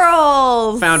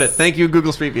 girls. Found it. Thank you,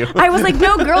 Google Street View. I was like,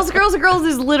 no, girls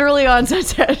is literally on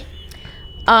Sunset.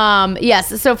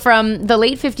 Yes, so from the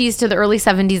late 50s to the early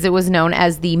 70s, it was known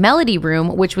as the Melody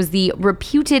Room, which was the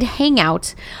reputed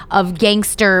hangout of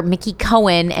gangster Mickey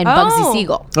Cohen and Bugsy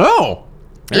Siegel. Oh,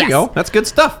 there Yes. you go. That's good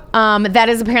stuff. That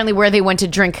is apparently where they went to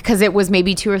drink because it was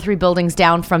maybe 2 or 3 buildings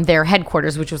down from their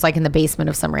headquarters, which was like in the basement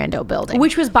of some rando building.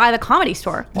 Which was by the Comedy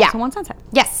Store. Yeah. Also on Sunset.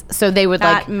 Yes, so they would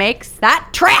That like makes that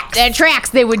tracks. their tracks.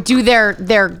 They would do their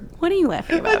What are you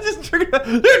laughing I about? just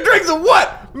drinks of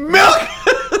what? Milk.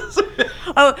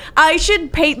 Oh, I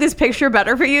should paint this picture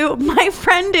better for you. My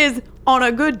friend is on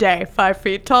a good day 5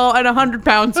 feet tall and 100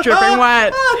 pounds dripping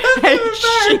wet, and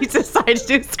she decides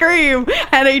to scream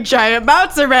at a giant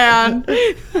bouncer man.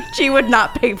 She would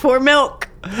not pay for milk.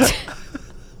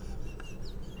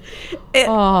 It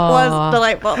was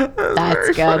delightful.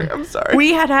 That's good. I'm sorry.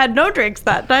 We had no drinks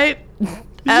that night.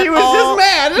 She was just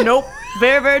mad. Nope.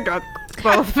 Very, very drunk.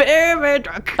 both very, very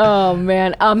drunk. Oh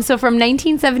man. So from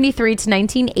 1973 to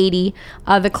 1980,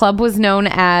 the club was known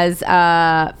as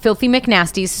Filthy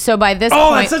McNasties. So by this Oh,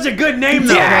 point, that's such a good name,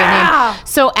 though. great name.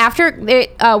 So after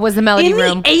it was the Melody In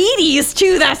Room. the 80s,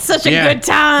 too. That's such a Yeah. good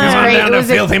time. Come on Great. down to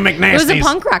Filthy It was a McNasties.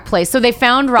 punk rock place. So they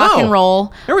found rock and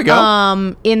roll. There we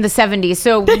go. In the 70s.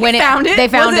 So when Found it? they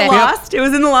found was it it. lost? It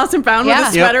was in the lost and found Yeah. with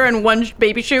a sweater and one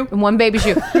baby shoe. One baby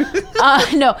shoe.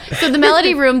 No. So the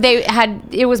Melody Room,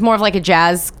 it was more of like a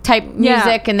jazz type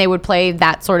music, and they would play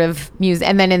that sort of music.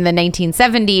 And then in the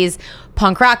 1970s,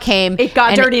 punk rock came. It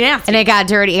got and dirty nasty. And it got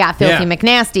dirty. It got filthy Yeah.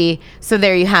 McNasty. So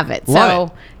there you have it. Love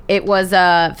So it was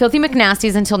Filthy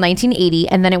McNasties until 1980,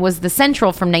 and then it was the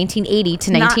Central from 1980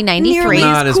 to 1993. nearly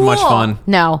Not as much cool. fun.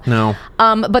 No. No.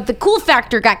 But the cool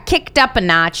factor got kicked up a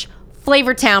notch.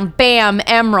 Flavortown, Bam,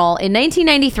 Emerald in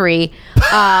 1993.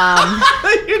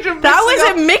 That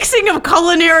was a mixing of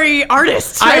culinary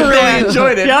artists. I right really there.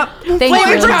 enjoyed it. Yep. Thank you.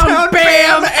 Flavortown,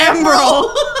 Bam,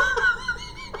 Emerald.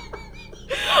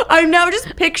 I'm now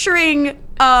just picturing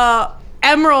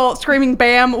Emerald screaming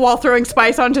 "Bam" while throwing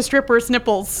spice onto strippers'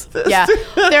 nipples. Yeah.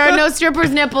 There are no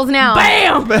strippers' nipples now.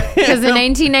 Bam! Because in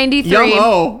 1993,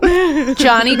 Yum-oh.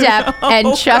 Johnny Depp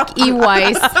and Chuck E.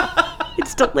 Weiss,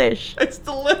 It's delish. It's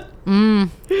delicious.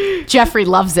 Jeffrey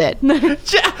loves it.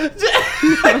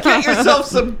 Get yourself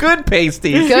some good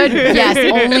pasties. Good, yes,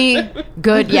 only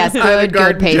good, yes, good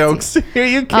garden pasties. jokes. Here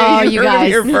you Oh, came. you heard it guys.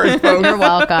 here first, folks. You're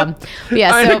welcome. But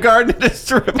yeah, I'm so a garden at a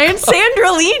strip And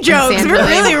Sandra Lee jokes. Sandra We're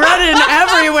Lee. really running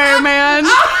everywhere, man.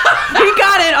 We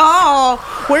got it all.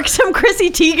 Work some Chrissy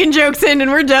Teigen jokes in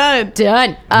and we're done.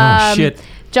 done. shit.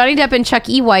 Johnny Depp and Chuck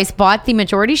E. Weiss bought the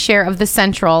majority share of the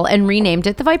Central and renamed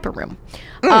it the Viper Room.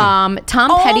 Tom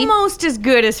Petty. Almost as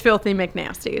good as Filthy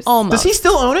McNasties. Almost. Does he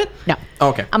still own it? No.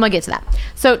 Okay. I'm going to get to that.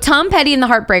 So, Tom Petty and the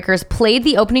Heartbreakers played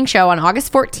the opening show on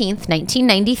August 14th,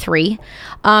 1993.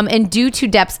 And due to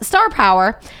Depp's star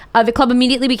power, the club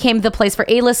immediately became the place for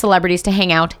A-list celebrities to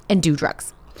hang out and do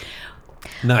drugs.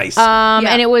 Nice.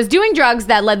 And it was doing drugs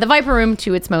that led the Viper Room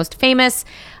to its most famous,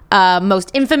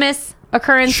 most infamous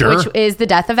occurrence, Sure. which is the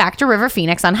death of actor River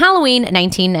Phoenix on Halloween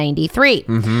 1993.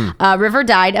 River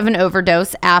died of an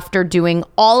overdose after doing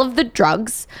all of the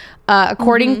drugs.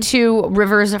 According to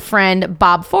River's friend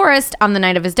Bob Forrest, on the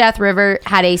night of his death, River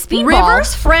had a speedball.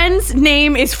 River's friend's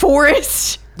name is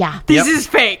Forrest. Yeah. This Yep. is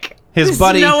fake. His There's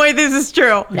buddy- No way this is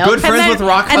true. Nope. Good friends with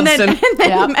Rock and Hudson.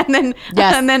 Yep.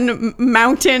 And then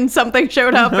Mountain something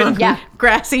showed up and Yeah.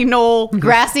 Grassy Knoll.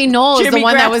 Grassy Knoll is the Jimmy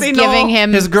one that was Grassy giving Knoll.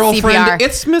 him His girlfriend, CPR.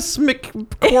 it's Miss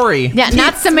McCory. Yeah,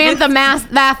 not Samantha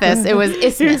Mathis. It was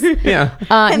Isthmus. Yeah.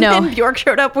 And No. then Bjork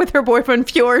showed up with her boyfriend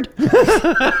Fjord.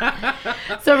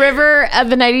 So River,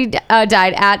 the night he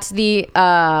died at the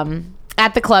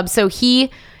club. So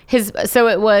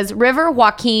it was River,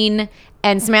 Joaquin,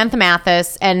 and Samantha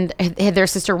Mathis and their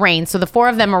sister Rain. So the four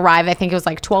of them arrive. I think it was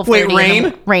like 12:30. Wait,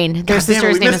 Rain? Rain. Their God damn,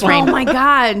 sister's we name missed is one. Rain. Oh my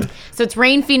God. So it's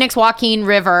Rain, Phoenix, Joaquin,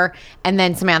 River, and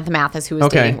then Samantha Mathis, who was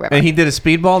Okay. dating River. And he did a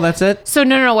speedball. That's it. So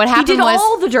no. What He happened did was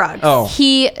all the drugs. Oh.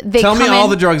 they Tell me come all in-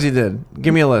 the drugs he did.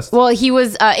 Give me a list. Well, he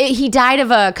was he died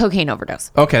of a cocaine overdose.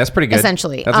 Okay, that's pretty good.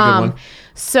 Essentially. That's a good one.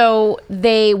 So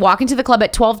they walk into the club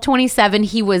at 12:27.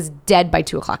 He was dead by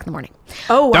 2:00 in the morning.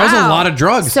 Oh, wow. That was a lot of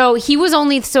drugs. So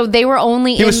they were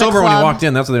only he was in the sober when he club- walked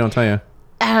in. That's what they don't tell you.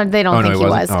 They don't Oh, no, think he he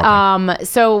was. wasn't? Oh, okay.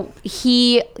 So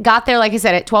he got there, like I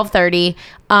said, at 12:30.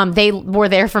 They were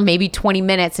there for maybe 20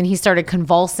 minutes, and he started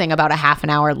convulsing about a half an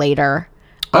hour later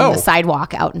on Oh. the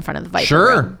sidewalk out in front of the Viper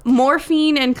Sure. Room.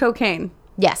 Morphine and cocaine,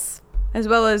 Yes. as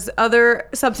well as other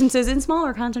substances in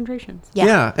smaller concentrations.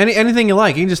 Yeah. Anything you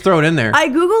like, you can just throw it in there. I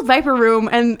Googled Viper Room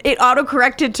and it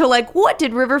auto-corrected to like, what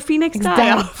did River Phoenix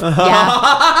die of?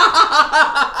 Yeah.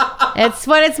 It's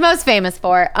what it's most famous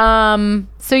for.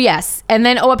 So yes. And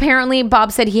then apparently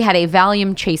Bob said he had a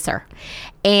Valium chaser.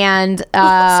 And So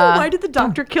why did the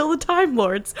doctor kill the Time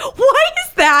Lords? Why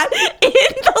is that in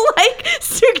the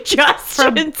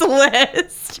suggestions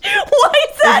list? Why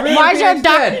is that? Why is your doc-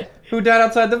 dead? Who died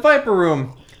outside the Viper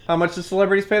Room? How much do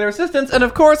celebrities pay their assistants? And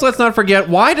of course, let's not forget,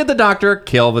 why did the doctor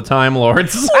kill the Time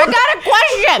Lords? I got a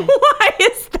question. Why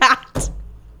is that?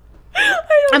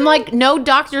 I'm like, no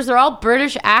doctors, they're all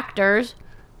British actors.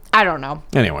 I don't know.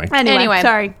 Anyway. Anyway.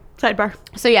 Sorry. Sidebar.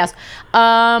 So yes.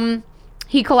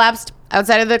 He collapsed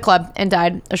outside of the club and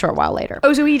died a short while later.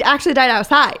 Oh, so he actually died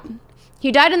outside.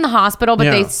 He died in the hospital, but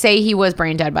Yeah. they say he was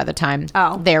brain dead by the time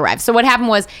Oh. they arrived. So what happened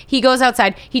was he goes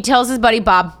outside. He tells his buddy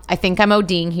Bob, I think I'm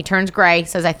ODing. He turns gray,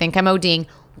 says, I think I'm ODing,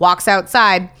 walks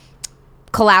outside,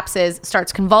 collapses,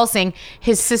 starts convulsing.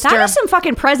 His sister, That is some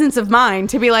fucking presence of mind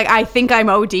to be like, I think I'm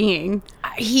ODing.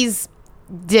 he's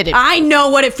did it. I know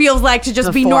what it feels like to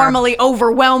just be Before. normally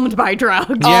overwhelmed by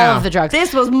drugs. all of the drugs.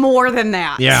 This was more than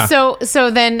that. Yeah. So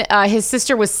then his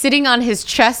sister was sitting on his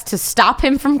chest to stop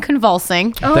him from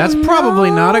convulsing. That's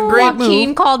probably not a great Joaquin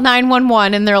move. called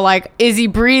 911 and they're like, is he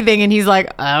breathing? And he's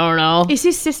like, I don't know. Is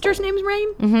his sister's name's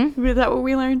Rain? Mm-hmm. Is that what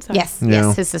we learned? So. Yes, No.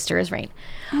 yes, his sister is Rain.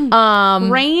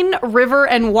 Rain, River,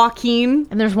 and Joaquin.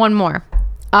 And there's one more.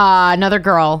 Another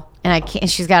girl, and I can't,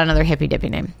 she's got another hippy dippy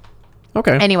name.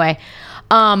 Okay. Anyway,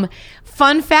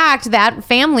 fun fact, that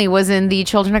family was in the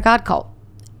Children of God cult.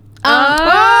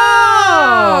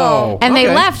 Oh. And they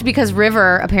okay. left because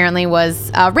River apparently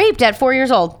was raped at 4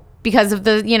 years old because of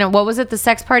the, what was it? The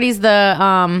sex parties,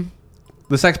 The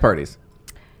sex parties.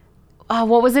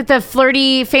 what was it? The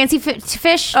flirty fancy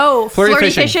fish? Oh, Flirty flirty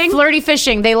fishing. fishing. Flirty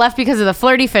fishing. They left because of the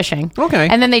flirty fishing. Okay.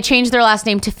 And then they changed their last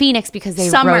name to Phoenix because they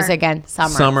Summer. rose again. Summer.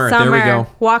 Summer. There we go.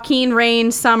 Joaquin,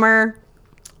 Rain, Summer.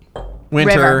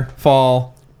 Winter, River.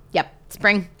 fall. Yep.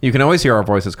 Spring. You can always hear our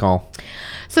voices call.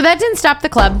 So that didn't stop the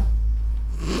club.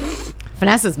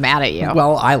 Vanessa's mad at you.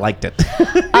 Well, I liked it.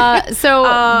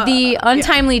 The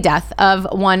untimely death of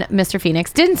one Mr.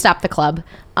 Phoenix didn't stop the club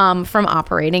from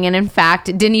operating, and in fact,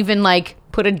 didn't even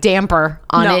put a damper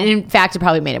on No. it. In fact, it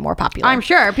probably made it more popular. I'm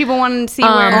sure people want to see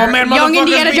where Oh, man, young motherfuckers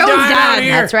Indiana be Jones dying out died.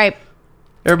 here. That's right.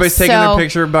 Everybody's taking So- their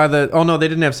picture by the. Oh no, they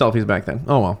didn't have selfies back then.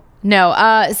 Oh well. No,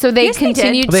 so they Yes, they did.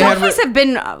 continued. They had Selfies have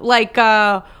been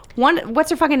what's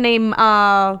her fucking name?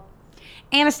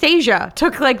 Anastasia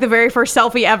took the very first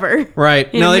selfie ever. Right.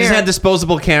 In No, a they just mirror. had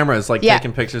disposable cameras, Yeah.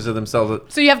 taking pictures of themselves.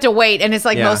 So you have to wait, and it's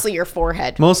Yeah. mostly your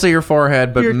forehead. Mostly your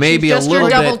forehead, but maybe a Just little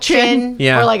your double bit chin,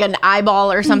 Yeah. or an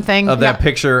eyeball or something. of that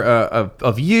picture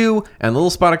of you and a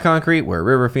little spot of concrete where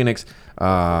River Phoenix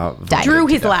Drew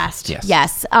his last. Yes.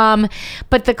 Yes.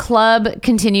 But the club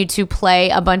continued to play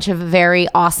a bunch of very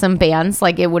awesome bands.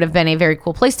 It would have been a very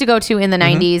cool place to go to in the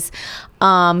 90s.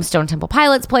 Stone Temple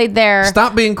Pilots played there.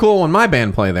 Stop being cool when my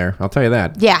band play there. I'll tell you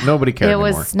that. Yeah. Nobody cared It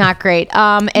anymore. was not great.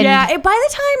 And Yeah, by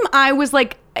the time I was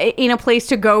in a place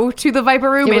to go to the Viper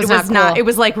Room, It was not cool. It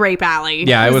was like Rape Alley.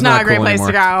 Yeah, it was not not a great cool place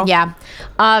to go. Yeah.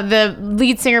 The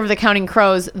lead singer of the Counting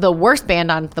Crows, the worst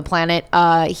band on the planet,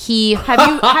 he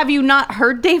Have you not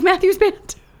heard Dave Matthews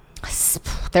Band?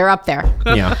 they're up there.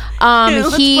 Yeah.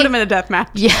 Let's he put him in a death match.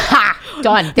 yeah,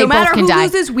 done. They No matter both can who die.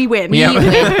 loses, we win. Yeah. He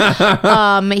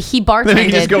bartended. Then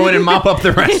you just go in and mop up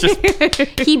the rest.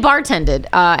 He bartended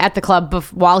at the club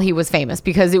while he was famous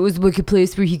because it was a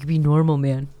place where he could be normal,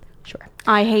 man. Sure.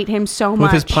 I hate him so With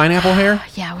much. his pineapple hair?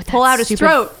 Yeah, with Pull that out his stupid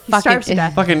throat. He fucking- starves to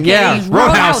death. Fucking, yeah. he's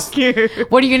Roadhouse.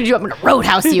 What are you gonna do? I'm gonna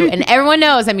roadhouse you, and everyone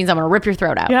knows that means I'm gonna rip your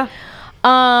throat out. Yeah.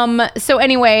 So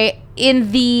anyway,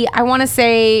 I want to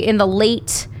say in the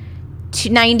late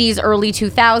 90s, early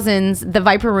 2000s, the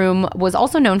Viper Room was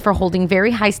also known for holding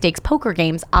very high stakes poker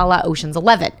games a la Ocean's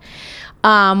 11.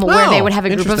 Where they would have a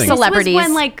group of interesting. celebrities. This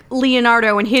was when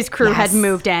Leonardo and his crew Yes. had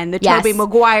moved in. The Yes. Tobey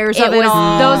Maguires of it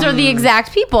all. Those are the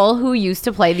exact people who used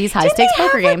to play these high Did they stakes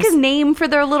have poker games. a name for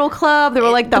their little club? They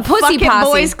were like the Pussy Fucking Posse.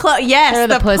 Boys Club. Yes, They're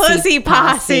the the Pussy Pussy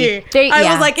Posse. Posse. I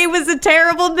Yeah. was like, it was a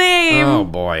terrible name. Oh,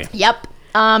 boy. Yep.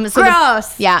 So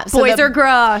Gross. yeah. So Boys the are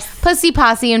gross. Pussy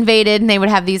Posse invaded, and they would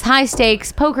have these high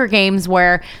stakes poker games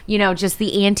where just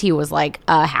the ante was like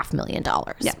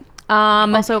 $500,000. Yeah.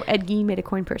 Also, Ed Gein made a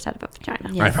coin purse out of a vagina.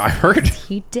 Yes. I've heard.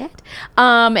 He did.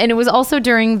 And it was also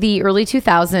during the early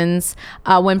 2000s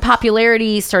when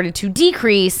popularity started to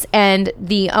decrease, and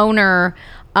the owner,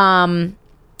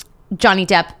 Johnny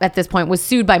Depp, at this point, was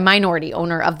sued by minority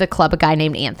owner of the club, a guy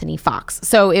named Anthony Fox.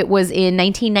 So it was in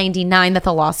 1999 that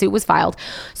the lawsuit was filed.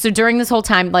 So during this whole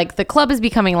time, the club is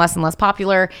becoming less and less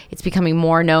popular. It's becoming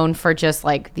more known for just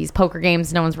these poker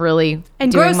games. No one's really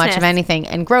And doing much grossness. of anything,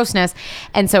 and grossness.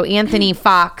 And so Anthony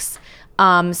Fox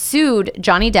sued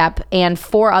Johnny Depp and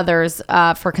 4 others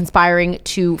for conspiring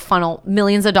to funnel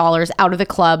millions of dollars out of the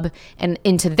club and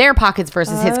into their pockets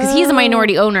versus his, because he's a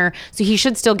minority owner, so he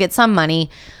should still get some money.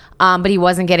 But he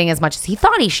wasn't getting as much as he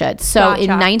thought he should. So in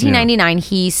Gotcha. 1999,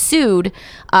 he sued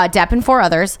Depp and 4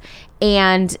 others.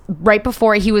 And right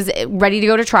before he was ready to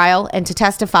go to trial and to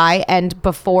testify, and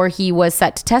before he was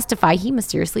set to testify, he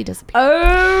mysteriously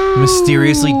disappeared.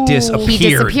 Mysteriously disappeared. He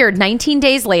disappeared. 19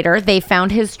 days later, they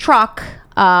found his truck.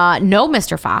 No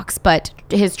Mr. Fox, but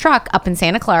his truck up in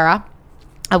Santa Clara,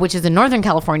 which is in Northern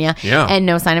California, Yeah. and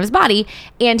no sign of his body.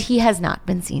 And he has not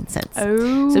been seen since.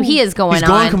 So he is going He's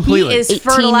gone on. completely. He is 18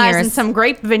 fertilizing years. some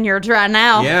grape vineyards right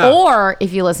now. Yeah. Or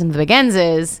if you listen to the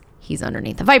Begenzes, he's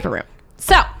underneath the Viper Room.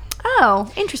 So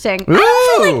Oh, interesting. Ooh. I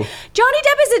don't feel like Johnny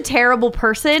Depp is a terrible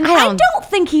person. I don't- don't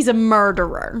think he's a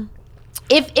murderer.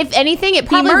 if anything, it He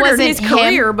probably murdered wasn't his him.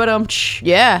 career, but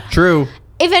Yeah. True.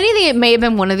 if anything, it may have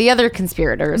been one of the other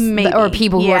conspirators Maybe, or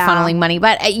people who yeah. were funneling money.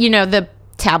 But, the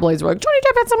tabloids were like, Johnny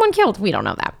Depp had someone killed. We don't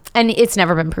know that. And it's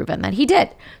never been proven that he did.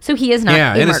 So he is not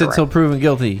Yeah, a innocent murderer. till proven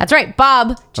guilty. That's right.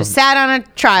 Bob just sat on a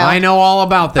trial. I know all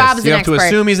about this. Bob's You an have to expert.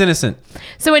 assume he's innocent.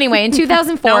 So anyway, in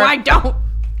 2004... No, I don't.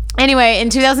 Anyway, in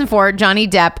 2004, Johnny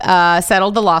Depp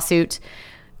settled the lawsuit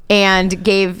and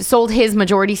sold his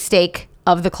majority stake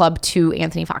of the club to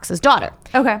Anthony Fox's daughter.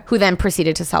 Okay. Who then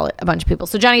proceeded to sell it a bunch of people.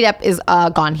 So Johnny Depp is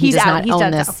gone. He He's does out. not He's own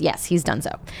done this. so. Yes, he's done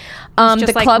so. Just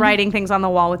the like club, writing things on the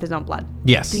wall with his own blood.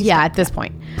 Yes. Yeah, at this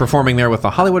point. Performing there with the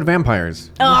Hollywood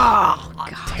Vampires. Oh,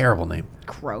 Terrible name.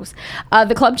 Gross.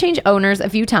 The club changed owners a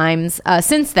few times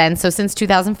since then, so since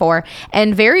 2004.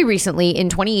 And very recently, in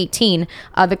 2018,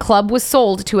 the club was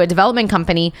sold to a development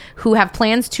company who have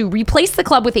plans to replace the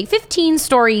club with a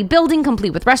 15-story building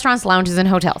complete with restaurants, lounges, and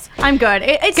hotels. I'm good.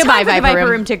 It's Goodbye, time for the Viper Viper Room.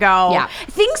 Room to go. Yeah.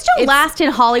 Things don't last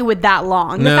in Hollywood that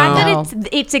long. The No. fact that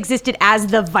it's existed as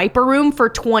the Viper Room for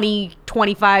 20,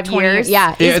 25 years.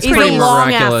 Yeah, It's is pretty a long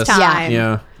miraculous. ass time.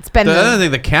 Yeah. It's been I the- don't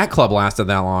think the Cat Club lasted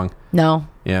that long. No.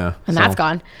 Yeah. And that's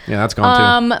gone. Yeah, that's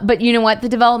gone too. But you know what the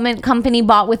development company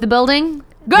bought with the building?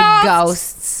 The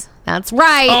ghosts. That's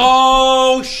right.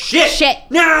 Oh shit! Shit.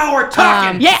 Now we're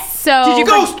talking. Yes. So Did you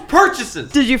Ghost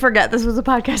purchases. Did you forget this was a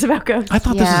podcast about ghosts? I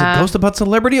thought this was Yeah. a ghost about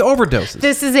celebrity overdoses.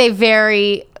 this is a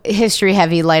very history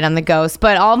heavy light on the ghosts,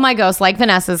 but all of my ghosts, like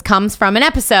Vanessa's, comes from an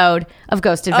episode of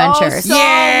Ghost Adventures. Oh, so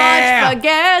much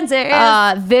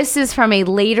Fagansas. This is from a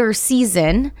later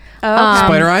season.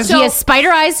 Spider Eyes? He has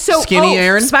spider eyes, so Skinny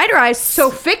Aaron? Spider eyes. So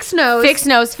fixed nose. fixed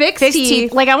nose, fixed Fixed teeth.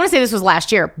 teeth. Like I want to say this was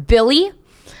last year. Billy.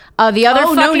 The other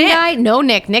Oh, fucking no Nick. guy, no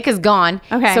Nick. Nick is gone.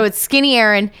 Okay. So it's Skinny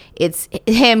Aaron. It's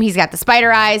him. He's got the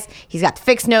spider eyes. He's got the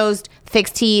fixed nose,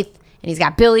 fixed teeth, and he's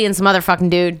got Billy and some other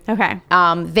fucking dude. Okay.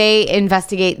 They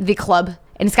investigate the club,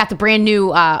 and it's got the brand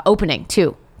new opening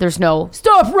too. There's no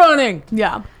stop running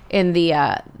Yeah. in the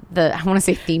I want to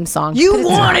say theme song. You but it's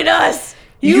wanted us.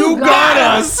 You got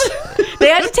us. They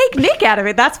had to take Nick out of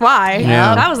it. That's why.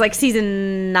 Yeah. That was like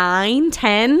season 9,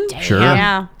 10. Sure.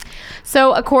 Yeah.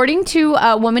 So, according to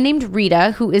a woman named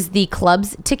Rita, who is the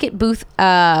club's ticket booth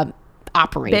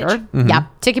operator, yeah,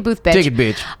 ticket booth bitch. Ticket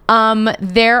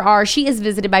bitch. She is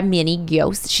visited by many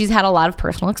ghosts. She's had a lot of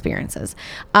personal experiences.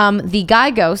 The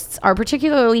guy ghosts are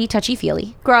particularly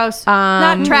touchy-feely. Gross.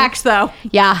 That tracks though.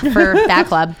 Yeah, for that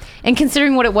club. And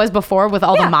considering what it was before with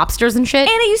all Yeah. the mobsters and shit.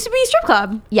 And it used to be a strip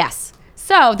club. Yes.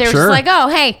 So, they were Sure. just like, oh,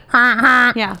 hey.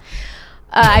 Yeah.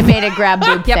 I made a grab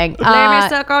boob thing. Let me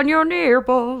suck on your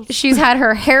nipples. She's had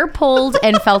her hair pulled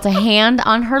and felt a hand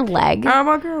on her leg. I'm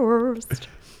a ghost.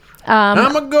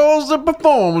 I'm a ghost that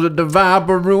performs at the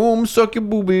Viper Room. Suck your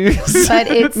boobies. But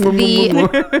it's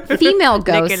the female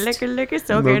ghost. Lick it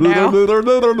so good now.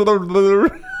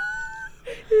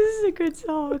 This is a good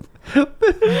song.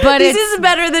 But This it's, is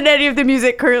better than any of the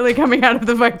music currently coming out of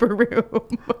the Viper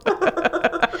Room.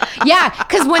 yeah,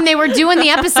 because when they were doing the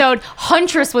episode,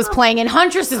 Huntress was playing, and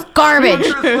Huntress is garbage.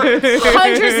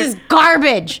 Huntress is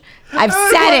garbage. I've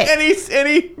said it.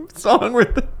 Any song where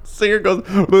the singer goes.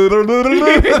 I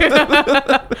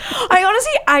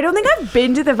don't think I've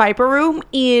been to the Viper Room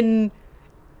in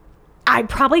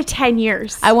probably 10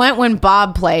 years. I went when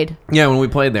Bob played. Yeah, when we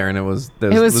played there, and it was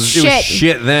shit.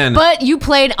 shit then. But you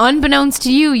played, unbeknownst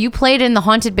to you, you played in the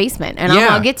haunted basement. And Yeah.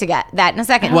 I'll get to that in a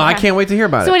second. well, I can't wait to hear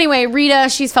about So it. anyway, Rita,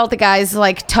 she's felt the guys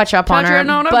like touch up on her, Touching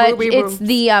on a but booby it's boo.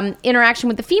 the interaction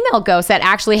with the female ghost that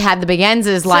actually had the begins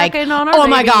like, Sucking on her oh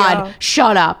my radio." god,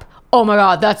 shut up, oh my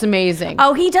god, that's amazing.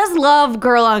 Oh, he does love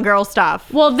girl on girl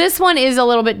stuff. Well, this one is a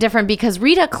little bit different because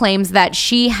Rita claims that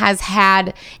she has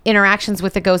had interactions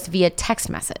with the ghost via text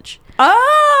message.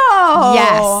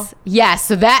 Oh. Yes.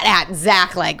 So that at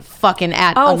Zach like fucking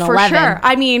at Oh, an for 11. sure.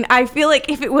 I mean, I feel like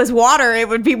if it was water, it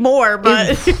would be more,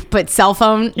 but But cell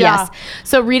phone, Yeah. yes.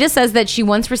 So Rita says that she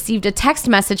once received a text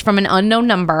message from an unknown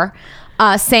number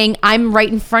saying, "I'm right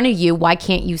in front of you. Why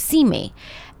can't you see me?"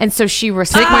 And so she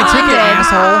responded. Take my ticket,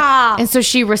 asshole. And so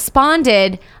she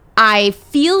responded, "I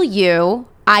feel you.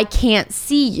 I can't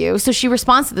see you." So she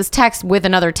responds to this text with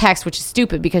another text, which is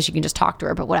stupid because you can just talk to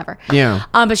her, but whatever. Yeah.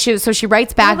 But she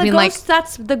writes back the being ghost,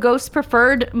 that's the ghost's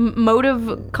preferred mode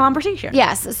of conversation.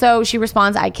 yes. So she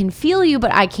responds, "I can feel you,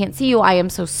 but I can't see you. I am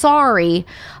so sorry."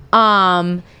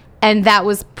 And that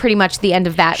was pretty much the end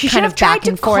of that She should kind have of tried back to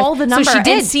and forth. call the number so she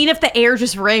did. and seen if the air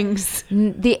just rings.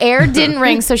 The air didn't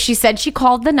ring, so she said she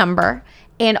called the number,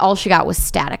 and all she got was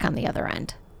static on the other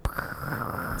end.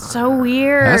 So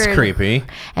weird. That's creepy.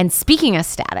 And speaking of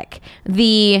static,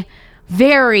 the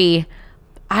very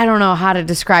I don't know how to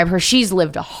describe her. She's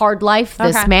lived a hard life,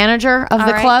 this Okay. manager of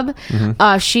the right. club.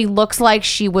 Mm-hmm. She looks like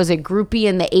she was a groupie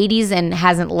in the 80s and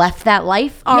hasn't left that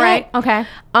life All yet. right. Okay.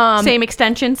 Same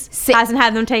extensions. Hasn't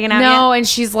had them taken out No, yet. and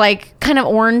she's like kind of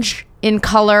orange in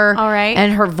color. All right.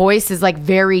 And her voice is like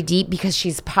very deep because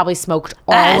she's probably smoked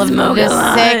all I of smoke the a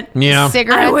lot.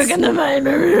 cigarettes. the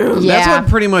Viper room. Yeah. That's what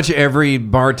pretty much every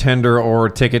bartender or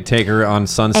ticket taker on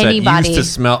Sunset Anybody. used to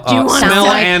smell, you want sound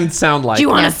like- and sound like. Do you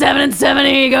want Yeah. a 7 and 7?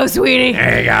 Here you go, sweetie.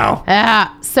 There you go.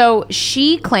 So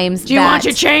she claims Do you want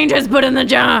your changes put in the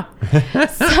jar?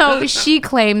 So she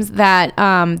claims that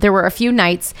there were a few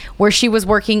nights where she was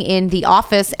working in the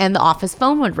office and the office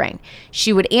phone would ring.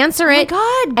 She would answer it.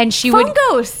 God. And she Phone would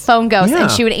ghosts. Phone ghosts. Yeah.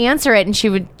 And she would answer it and she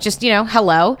would just,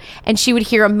 hello. And she would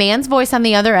hear a man's voice on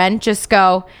the other end just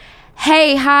go,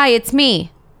 hey, hi, it's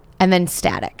me. And then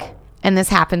static. And this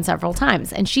happened several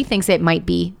times. And she thinks it might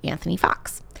be Anthony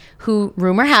Fox, who,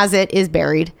 rumor has it, is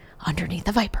buried underneath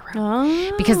the Viper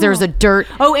Room. Because there's a dirt.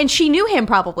 Oh, and she knew him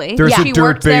probably. There's yeah. a She dirt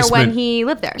worked there when basement. he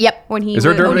lived there. Yep. When he Is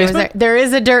there a dirt was- basement? There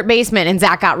is a dirt basement, and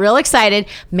Zach got real excited,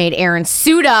 made Aaron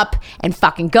suit up and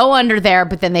fucking go under there,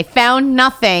 but then they found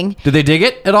nothing. Did they dig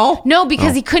it at all? No,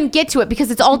 because he couldn't get to it because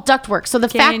it's all ductwork. So the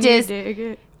fact is,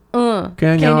 Can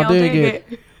y'all dig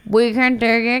it? we can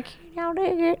dig it. Can y'all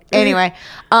dig it? Anyway,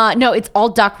 no, it's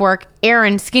all ductwork.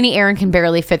 Skinny Aaron can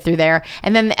barely fit through there.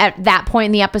 And then at that point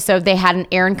in the episode, they had an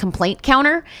Aaron complaint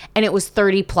counter, and it was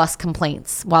 30 plus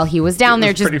complaints while he was down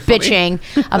there just pretty funny.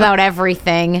 bitching about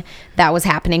everything that was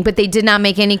happening. But they did not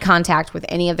make any contact with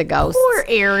any of the ghosts. Poor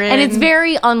Aaron. And it's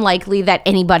very unlikely that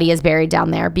anybody is buried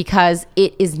down there because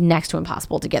it is next to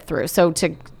impossible to get through. So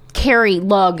to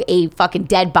lug a fucking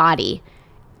dead body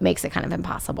makes it kind of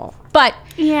impossible. But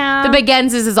Yeah. the Big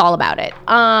Enzes is all about it.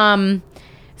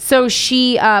 So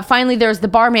she finally there's the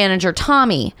bar manager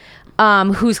Tommy,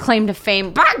 whose claim to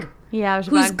fame Yeah, it was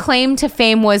whose bad. claim to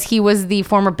fame was he was the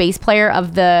former bass player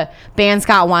of the band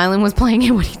Scott Weiland was playing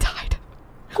in when he died.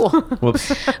 Cool. Whoops.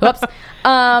 Whoops.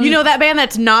 You know that band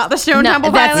that's not the Stone No,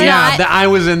 Temple that's Pilots? not- Yeah, I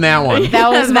was in that one. That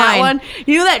was that mine. one.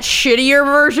 You know that shittier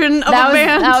version of a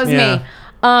band? That was Yeah. me.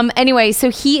 Anyway, so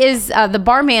he is the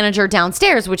bar manager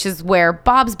downstairs, which is where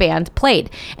Bob's band played.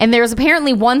 And there's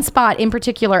apparently one spot in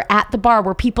particular at the bar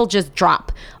where people just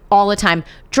drop all the time,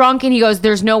 drunk. And he goes,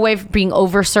 there's no way of being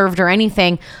overserved or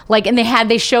anything. Like, and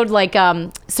they showed like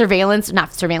not surveillance,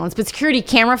 but security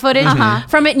camera footage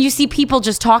from it. And you see people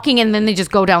just talking and then they just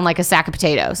go down like a sack of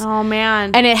potatoes. Oh,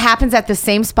 man. And it happens at the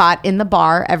same spot in the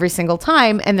bar every single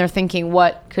time. And they're thinking,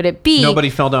 what could it be? Nobody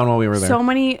fell down while we were there. so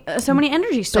many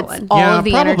energy stolen. all yeah, of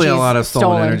the probably energy a is lot of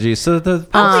stolen energy. So the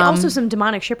Probably also some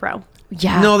demonic shipro.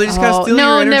 Yeah. No, they just gotta steal your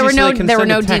energy there were so no they can there were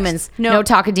send a no text. demons. No. No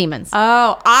talk of demons.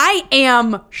 Oh, I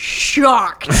am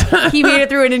shocked. He made it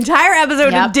through an entire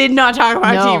episode Yep. and did not talk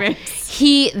about no. demons.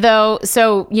 He though,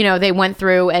 so they went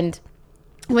through and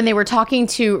when they were talking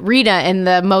to Rita in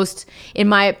the most, in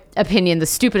my opinion, the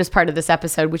stupidest part of this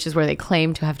episode, which is where they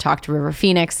claim to have talked to River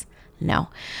Phoenix. No.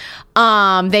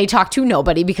 They talked to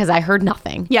nobody because I heard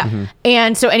nothing. Yeah. Mm-hmm.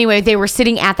 And so anyway, they were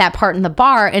sitting at that part in the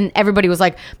bar and everybody was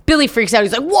like, Billy freaks out.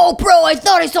 He's like, whoa, bro, I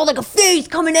thought I saw like a face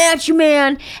coming at you,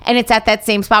 man. And it's at that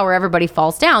same spot where everybody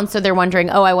falls down. So they're wondering,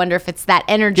 oh, I wonder if it's that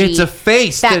energy. It's a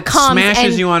face that comes smashes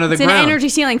and you onto the It's ground. an energy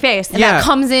stealing face. Yeah. that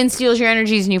comes in, steals your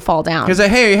energies, and you fall down. Because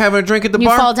hey, are you having a drink at the You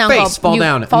bar? fall down, Face, go- fall you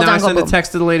down. fall now down, I go send a boom.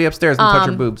 text to the lady upstairs and touch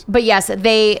her boobs. But yes,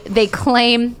 they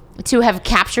claim to have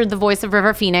captured the voice of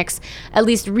River Phoenix. At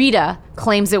least Rita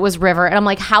claims it was River. And I'm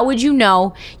like, how would you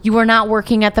know you were not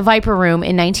working at the Viper Room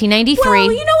in 1993?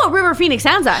 Well, you know what River Phoenix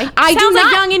sounds like. I do sounds like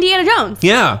not. young Indiana Jones.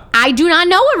 Yeah. I do not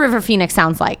know what River Phoenix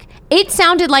sounds like. It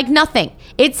sounded like nothing.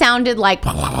 It sounded like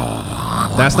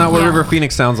That's not what River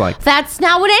Phoenix sounds like. that's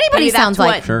not what anybody Maybe sounds that's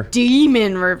like. what Sure.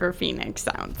 Demon River Phoenix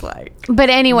sounds like. But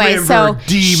anyway, River so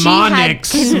she had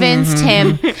Demonics. convinced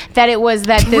him that it was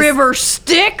that this River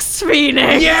Styx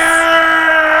Phoenix.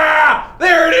 Yeah!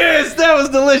 There it is! That was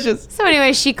delicious. So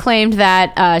anyway, she claimed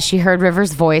that she heard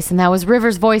River's voice, and that was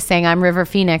River's voice saying, "I'm River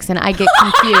Phoenix," and I get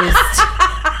confused.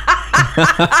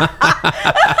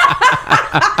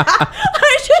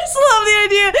 I just love the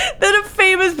idea that a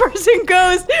famous person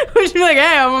goes, which be like,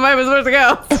 hey, I'm a famous person to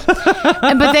go.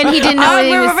 But then he didn't know I'm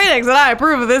he River was. Phoenix and I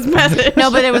approve of this message. No,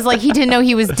 but it was like he didn't know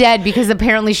he was dead because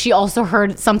apparently she also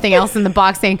heard something else in the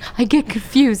box saying, "I get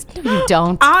confused." No, you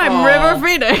don't. I'm River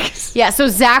Phoenix. Yeah, so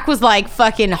Zach was like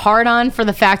fucking hard on for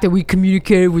the fact that we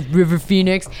communicated with River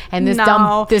Phoenix and this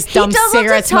dumb He cigarette does love to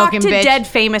talk smoking to bitch. dead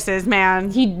famouses,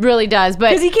 man. He really does, but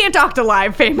Because he can't talk to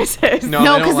live famouses. No.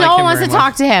 no, they don't because like no one him wants to very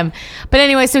talk to him. But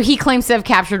anyway, so he claims to have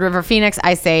captured River Phoenix.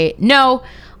 I say no.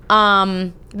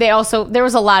 there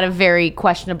was a lot of very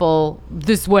questionable,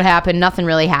 this is what happened, nothing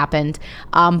really happened.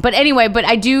 But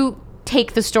I do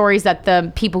take the stories that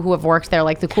the people who have worked there,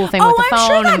 like the cool thing with the phone. I'm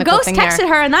sure that and the cool ghost thing texted there.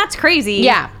 her, and that's crazy.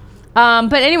 Yeah.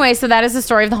 But anyway, so that is the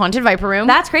story of the Haunted Viper Room.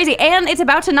 That's crazy. And it's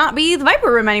about to not be the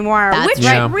Viper Room anymore, That's which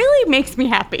right. really makes me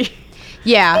happy.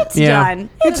 yeah. It's done.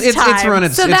 It's run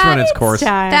its course.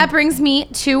 That brings me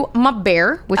to my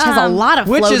beer, which has a lot of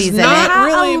Which floaties is in not it.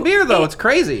 really a beer, though. It's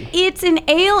crazy. It's an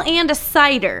ale and a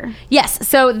cider. Yes,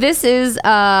 so this is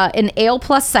an ale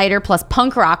plus cider plus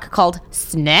punk rock called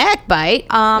Snack Bite.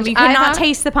 You which cannot I thought-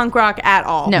 taste the punk rock at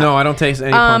all. No. No, I don't taste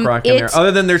any punk rock in there. it's-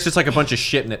 Other than there's just like a bunch of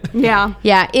shit in it. Yeah.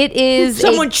 Yeah, it is.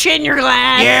 Someone shit in your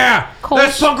glass. Yeah, Kolsch.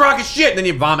 that's punk rock is shit. And then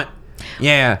you vomit.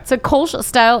 Yeah. It's a Kolsch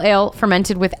style ale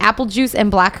fermented with apple juice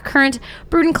and black currant,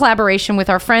 brewed in collaboration with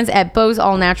our friends at Bo's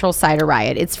All Natural Cider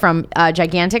Riot. It's from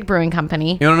Gigantic Brewing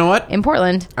Company You don't know what? in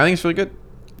Portland. I think it's really good.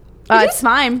 It's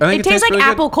fine. I think It it tastes tastes like really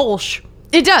good. apple Kolsch.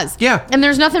 It does. Yeah. And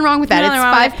there's nothing wrong with that. Nothing It's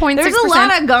wrong with it. 5.6%. There's a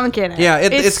lot of gunk in it. Yeah, it's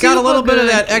got a super little bit of good.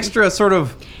 that extra sort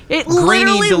of It grainy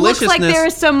literally looks like deliciousness.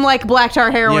 there's some like black tar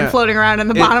heroin Yeah. floating around in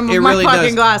the It- bottom it of my really fucking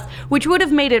does. glass, which would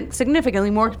have made it significantly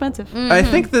more expensive. I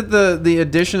think that the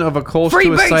addition of a Kolsch Free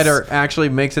to a base. cider actually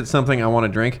makes it something I want to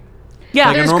drink. Yeah,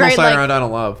 Like a There's normal great, cider like- I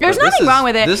don't love. there's but this nothing is- wrong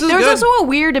with it. This is There's good. also a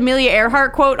weird Amelia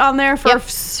Earhart quote on there for Yep.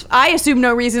 I assume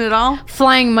no reason at all.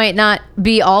 Flying might not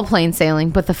be all plain sailing,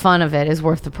 but the fun of it is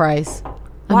worth the price.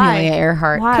 Why? Amelia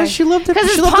Earhart. Why? Because she loved to, 'Cause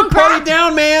it's she loved punk to party rock.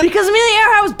 down, man. Because Amelia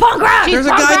Earhart was punk rock. There's a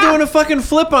punk guy rock. doing a fucking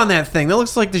flip on that thing. That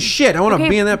looks like the shit. I want to Okay,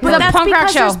 be in that but party. a that's punk rock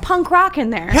because show. there's punk rock in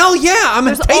there. Hell yeah, I'm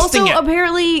There's tasting also it.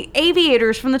 apparently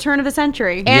aviators from the turn of the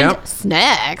century. And Yep.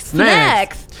 snacks.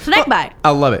 Snacks. Snack bite. I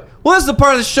love it. Well, this is the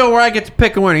part of the show where I get to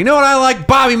pick a winner. You know what I like?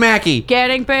 Bobby Mackey.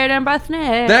 Getting bitten by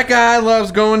snakes. That guy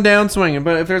loves going down swinging.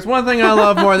 But if there's one thing I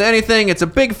love more than anything, it's a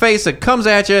big face that comes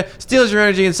at you, steals your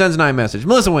energy, and sends an iMessage.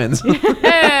 Melissa wins.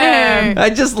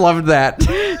 I just loved that.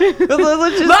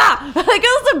 Let's just- Ah! Like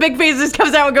those big face just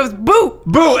comes out and goes boo.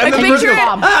 Boo! And I then picture Bruce it.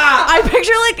 goes, "Ah!" I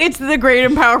picture like it's the great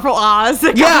and powerful Oz. that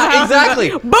comes Yeah, out and exactly.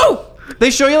 goes, boo. They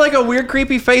show you like a weird,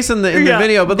 creepy face in the Yeah,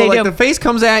 video, but they like do. the face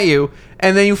comes at you,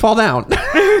 and then you fall down.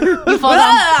 You fall down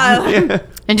Ah!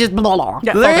 and just blah, blah,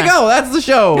 blah. There you go. That's the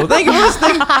show. Thank you for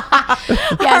listening.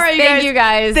 Yes, All right, thank you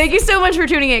guys. Thank you so much for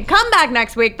tuning in. Come back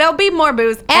next week. There'll be more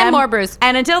booze And more brews.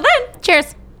 And until then,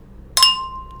 Cheers.